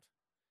really don't.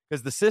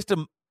 Because the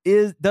system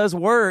does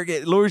work.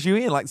 It lures you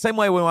in. Like the same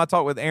way when I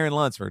talked with Aaron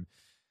Lunsford,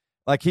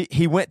 like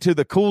he went to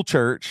the cool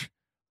church,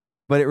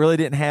 but it really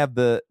didn't have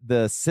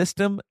the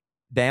system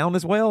down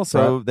as well.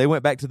 So they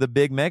went back to the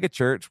big mega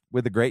church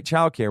with the great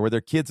childcare where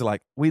their kids are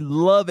like, we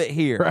love it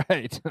here.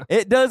 Right.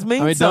 It does mean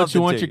something. Don't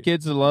you want your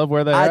kids to love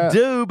where they're at? I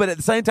do, but at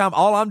the same time,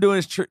 all I'm doing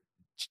is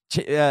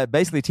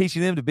basically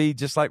teaching them to be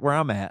just like where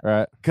I'm at.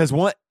 Right. Because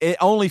it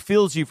only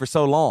fuels you for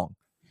so long.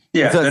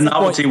 Yeah, so the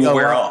novelty will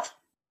wear off.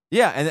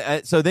 Yeah,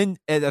 and so then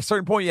at a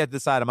certain point you have to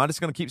decide, am I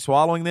just going to keep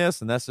swallowing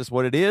this and that's just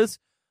what it is?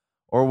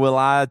 Or will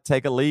I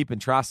take a leap and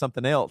try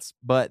something else?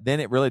 But then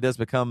it really does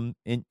become,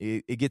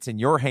 it gets in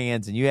your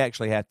hands and you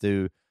actually have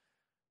to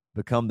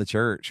become the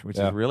church, which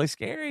is really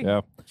scary.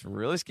 Yeah. It's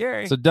really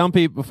scary. So,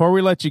 Dumpy, before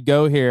we let you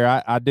go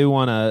here, I do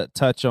want to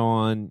touch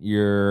on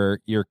your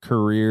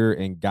career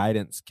in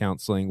guidance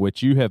counseling,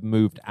 which you have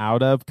moved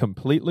out of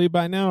completely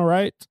by now,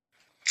 right?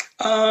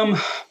 I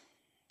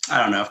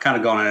don't know. I've kind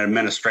of gone an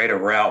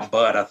administrative route,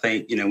 but I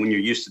think, when you're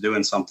used to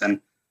doing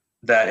something,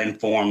 that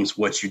informs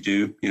what you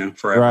do,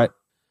 forever. Right.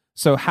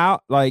 So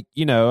how,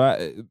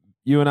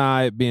 you and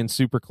I being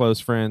super close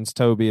friends,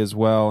 Toby as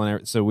well,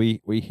 and so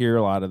we hear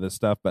a lot of this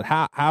stuff. But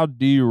how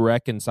do you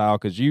reconcile?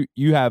 Because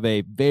you have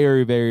a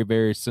very, very,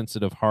 very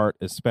sensitive heart,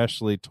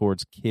 especially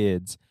towards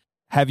kids.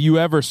 Have you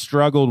ever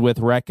struggled with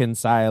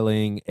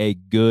reconciling a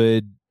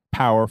good,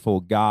 powerful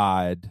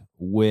God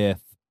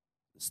with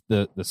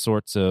the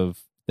sorts of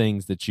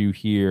things that you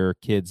hear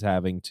kids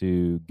having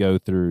to go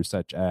through,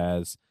 such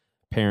as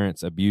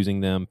parents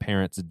abusing them,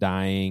 parents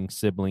dying,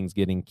 siblings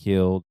getting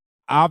killed?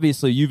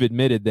 Obviously, you've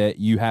admitted that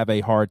you have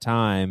a hard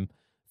time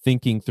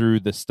thinking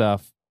through the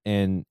stuff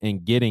and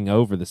getting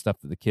over the stuff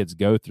that the kids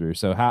go through.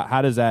 So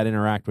how does that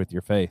interact with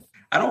your faith?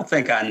 I don't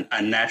think I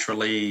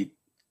naturally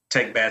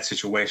take bad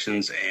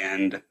situations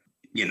and,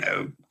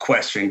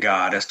 question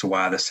God as to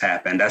why this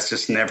happened. That's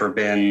just never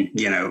been,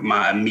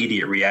 my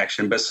immediate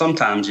reaction. But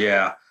sometimes,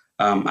 I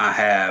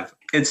have.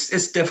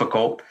 It's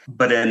difficult,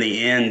 but in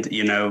the end,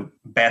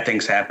 bad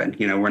things happen.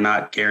 We're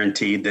not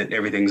guaranteed that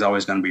everything's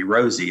always going to be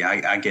rosy.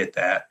 I get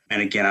that.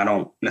 And again, I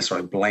don't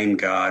necessarily blame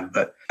God,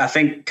 but I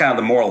think kind of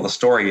the moral of the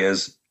story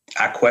is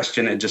I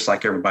question it just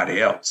like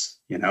everybody else,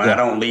 and I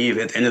don't leave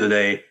at the end of the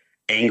day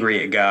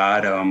angry at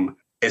God.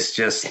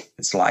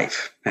 It's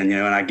life. And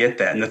I get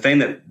that. And the thing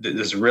that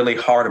is really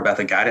hard about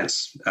the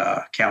guidance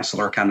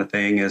counselor kind of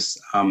thing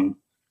is,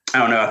 I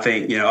don't know. I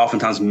think,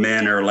 oftentimes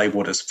men are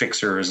labeled as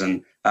fixers,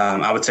 and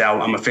I would say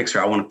I'm a fixer.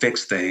 I want to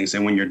fix things.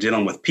 And when you're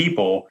dealing with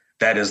people,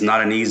 that is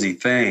not an easy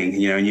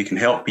thing, and you can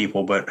help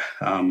people, but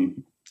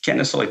can't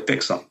necessarily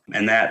fix them.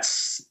 And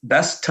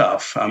that's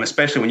tough,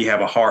 especially when you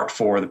have a heart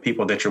for the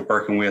people that you're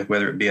working with,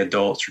 whether it be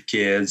adults or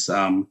kids.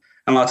 And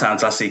a lot of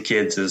times I see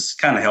kids as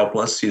kind of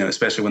helpless,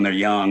 especially when they're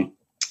young.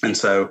 And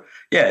so,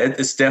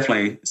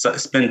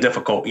 it's been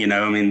difficult,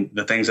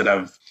 the things that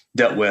I've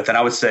dealt with. And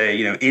I would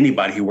say,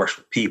 anybody who works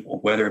with people,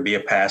 whether it be a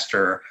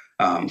pastor,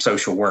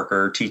 social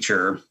worker,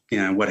 teacher,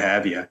 what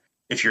have you,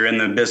 if you're in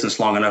the business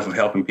long enough of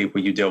helping people,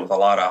 you deal with a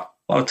lot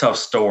of tough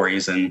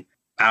stories. And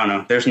I don't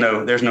know,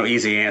 there's no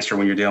easy answer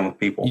when you're dealing with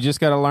people. You just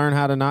got to learn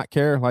how to not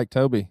care like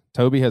Toby.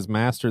 Toby has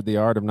mastered the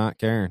art of not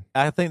caring.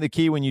 I think the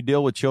key when you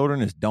deal with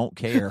children is don't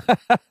care.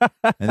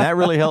 And that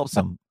really helps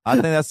them. I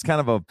think that's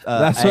kind of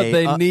that's what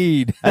they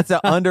need. That's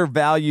an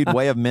undervalued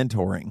way of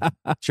mentoring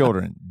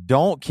children.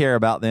 Don't care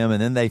about them,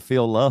 and then they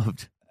feel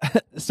loved.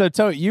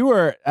 So, you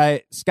were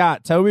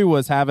Scott. Toby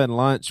was having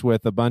lunch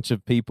with a bunch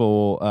of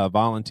people,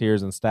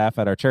 volunteers and staff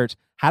at our church.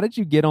 How did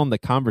you get on the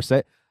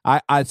conversation?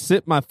 I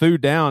sit my food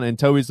down, and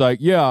Toby's like,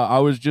 "Yeah, I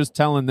was just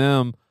telling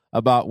them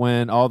about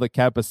when all the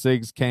Kappa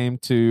Sigs came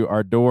to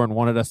our door and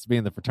wanted us to be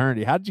in the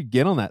fraternity." How did you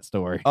get on that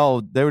story?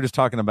 Oh, they were just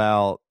talking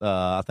about,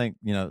 I think,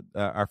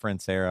 our friend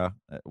Sarah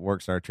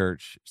works at our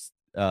church.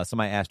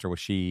 Somebody asked her, was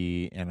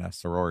she in a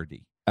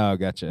sorority? Oh,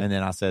 gotcha. And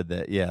then I said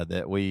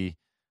that we,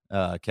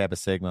 Kappa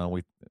Sigma,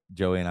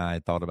 Joey and I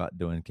had thought about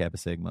doing Kappa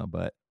Sigma,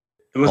 but.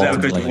 Was that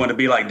because you wanted to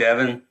be like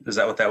Devin? Is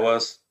that what that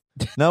was?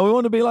 No, we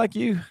want to be like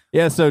you.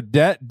 Yeah, so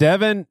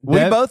Devin, We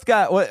both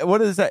got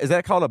what is that? Is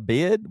that called a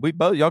bid? We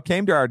both y'all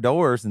came to our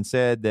doors and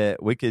said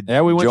that we could.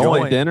 Yeah, we went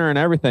join. to dinner and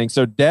everything.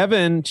 So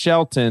Devin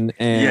Shelton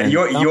and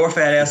your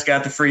fat ass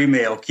got the free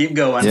meal. Keep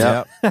going.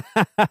 Yeah.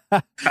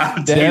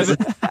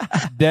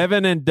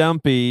 Devin and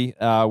Dumpy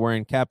were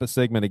in Kappa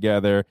Sigma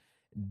together.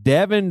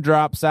 Devin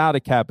drops out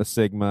of Kappa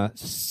Sigma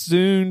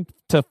soon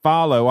to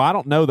follow. I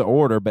don't know the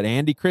order, but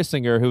Andy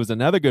Chrissinger, who was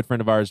another good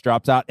friend of ours,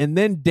 drops out, and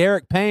then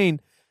Derek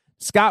Payne.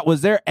 Scott, was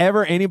there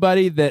ever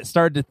anybody that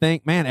started to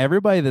think, man,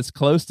 everybody that's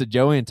close to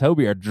Joey and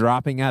Toby are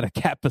dropping out of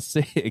Kappa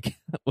Sig?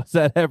 Was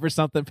that ever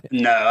something?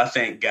 No, I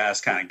think guys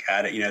kind of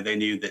got it. They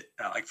knew that,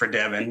 like for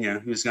Devin,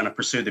 he was going to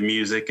pursue the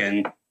music.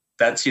 And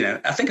that's,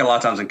 I think a lot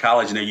of times in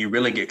college, you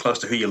really get close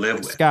to who you live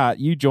with. Scott,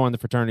 you joined the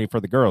fraternity for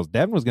the girls.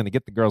 Devin was going to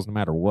get the girls no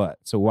matter what.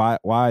 So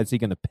why is he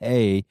going to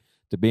pay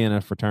to be in a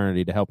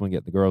fraternity to help him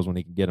get the girls when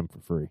he can get them for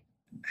free?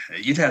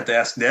 You'd have to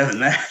ask Devin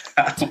that.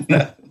 I don't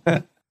know.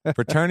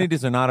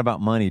 Fraternities are not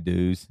about money,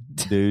 dude.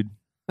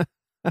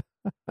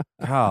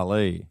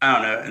 Golly. I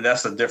don't know.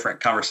 That's a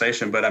different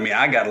conversation. But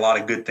I got a lot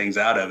of good things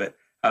out of it.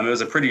 It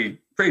was a pretty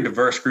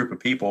diverse group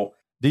of people.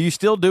 Do you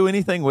still do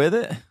anything with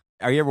it?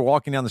 Are you ever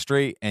walking down the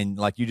street and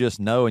like you just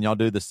know and y'all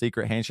do the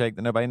secret handshake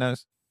that nobody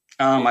knows?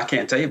 I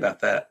can't tell you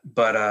about that,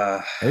 but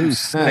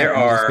there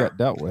are.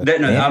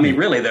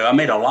 Really though, I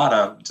made a lot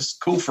of just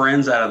cool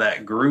friends out of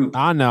that group.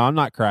 I know. I'm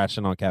not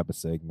crashing on Kappa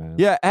Sig, man.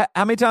 Yeah.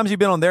 How many times have you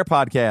been on their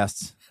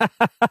podcasts?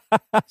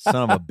 Son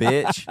of a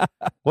bitch.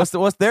 What's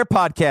their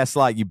podcast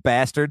like, you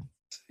bastard?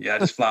 Yeah, I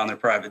just fly on their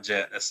private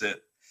jet. That's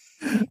it.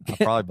 I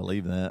probably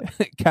believe that.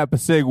 Kappa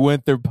Sig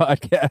went through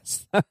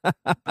podcast.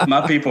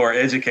 My people are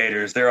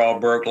educators. They're all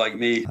broke like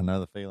me. I know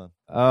the feeling.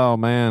 Oh,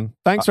 man.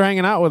 Thanks for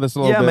hanging out with us a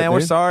little bit. Yeah, man, dude.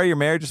 we're sorry. Your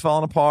marriage is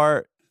falling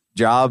apart.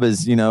 Job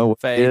is,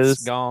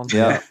 Faith's gone.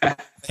 Yeah.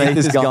 Faith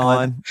is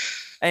gone.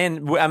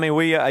 And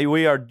we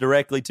are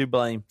directly to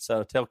blame.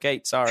 So tell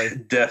Kate, sorry.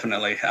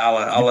 Definitely.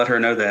 I'll let her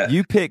know that.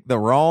 You picked the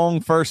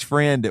wrong first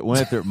friend at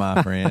Winthrop,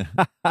 my friend.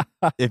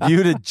 If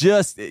you'd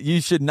have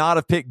you should not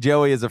have picked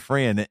Joey as a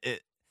friend.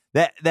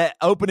 That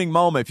opening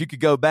moment, if you could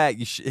go back,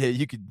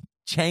 you could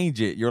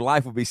change it. Your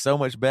life would be so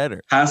much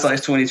better.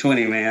 Hindsight's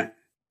 20/20, man.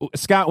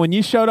 Scott, when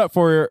you showed up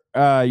for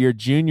your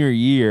junior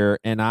year,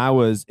 and I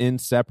was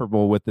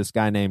inseparable with this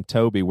guy named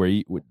Toby, where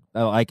you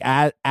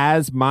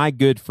as my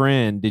good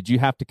friend, did you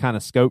have to kind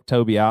of scope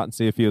Toby out and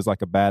see if he was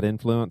like a bad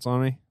influence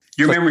on me?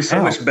 Your memory's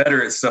so much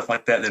better at stuff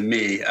like that than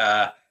me.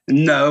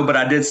 No, but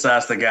I did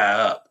size the guy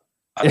up.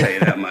 I'll tell you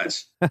that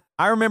much.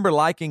 I remember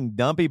liking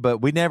Dumpy, but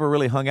we never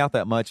really hung out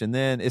that much. And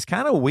then it's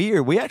kind of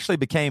weird. We actually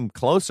became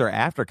closer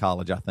after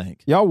college, I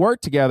think. Y'all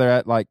worked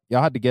together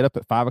y'all had to get up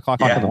at 5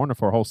 o'clock in the morning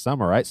for a whole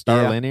summer, right?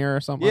 Star Linear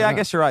or something. Yeah, like I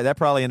guess you're right. That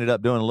probably ended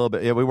up doing a little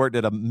bit. Yeah, we worked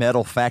at a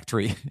metal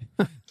factory.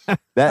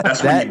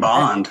 That's when you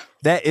bond.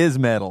 That is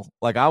metal.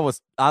 Like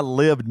I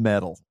lived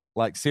metal.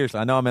 Like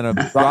seriously, I know I'm in a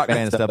rock band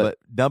and stuff, but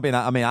Dumpy and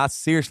I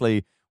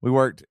seriously, we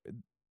worked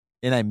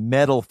in a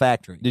metal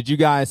factory. Did you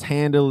guys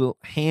handle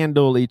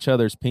each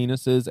other's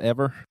penises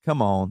ever? Come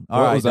on.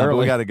 All right, Dumpy,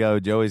 we got to go.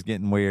 Joey's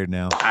getting weird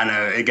now. I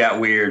know. It got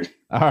weird.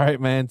 All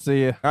right, man.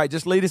 See you. All right,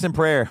 just lead us in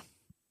prayer.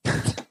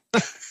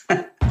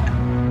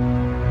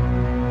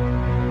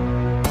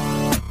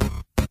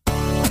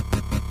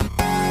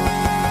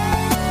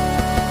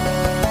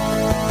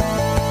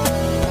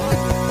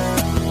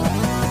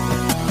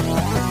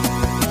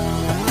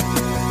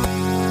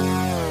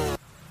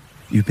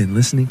 You've been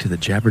listening to the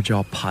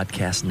Jabberjaw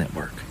Podcast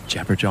Network,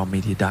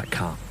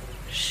 jabberjawmedia.com.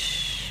 Shh.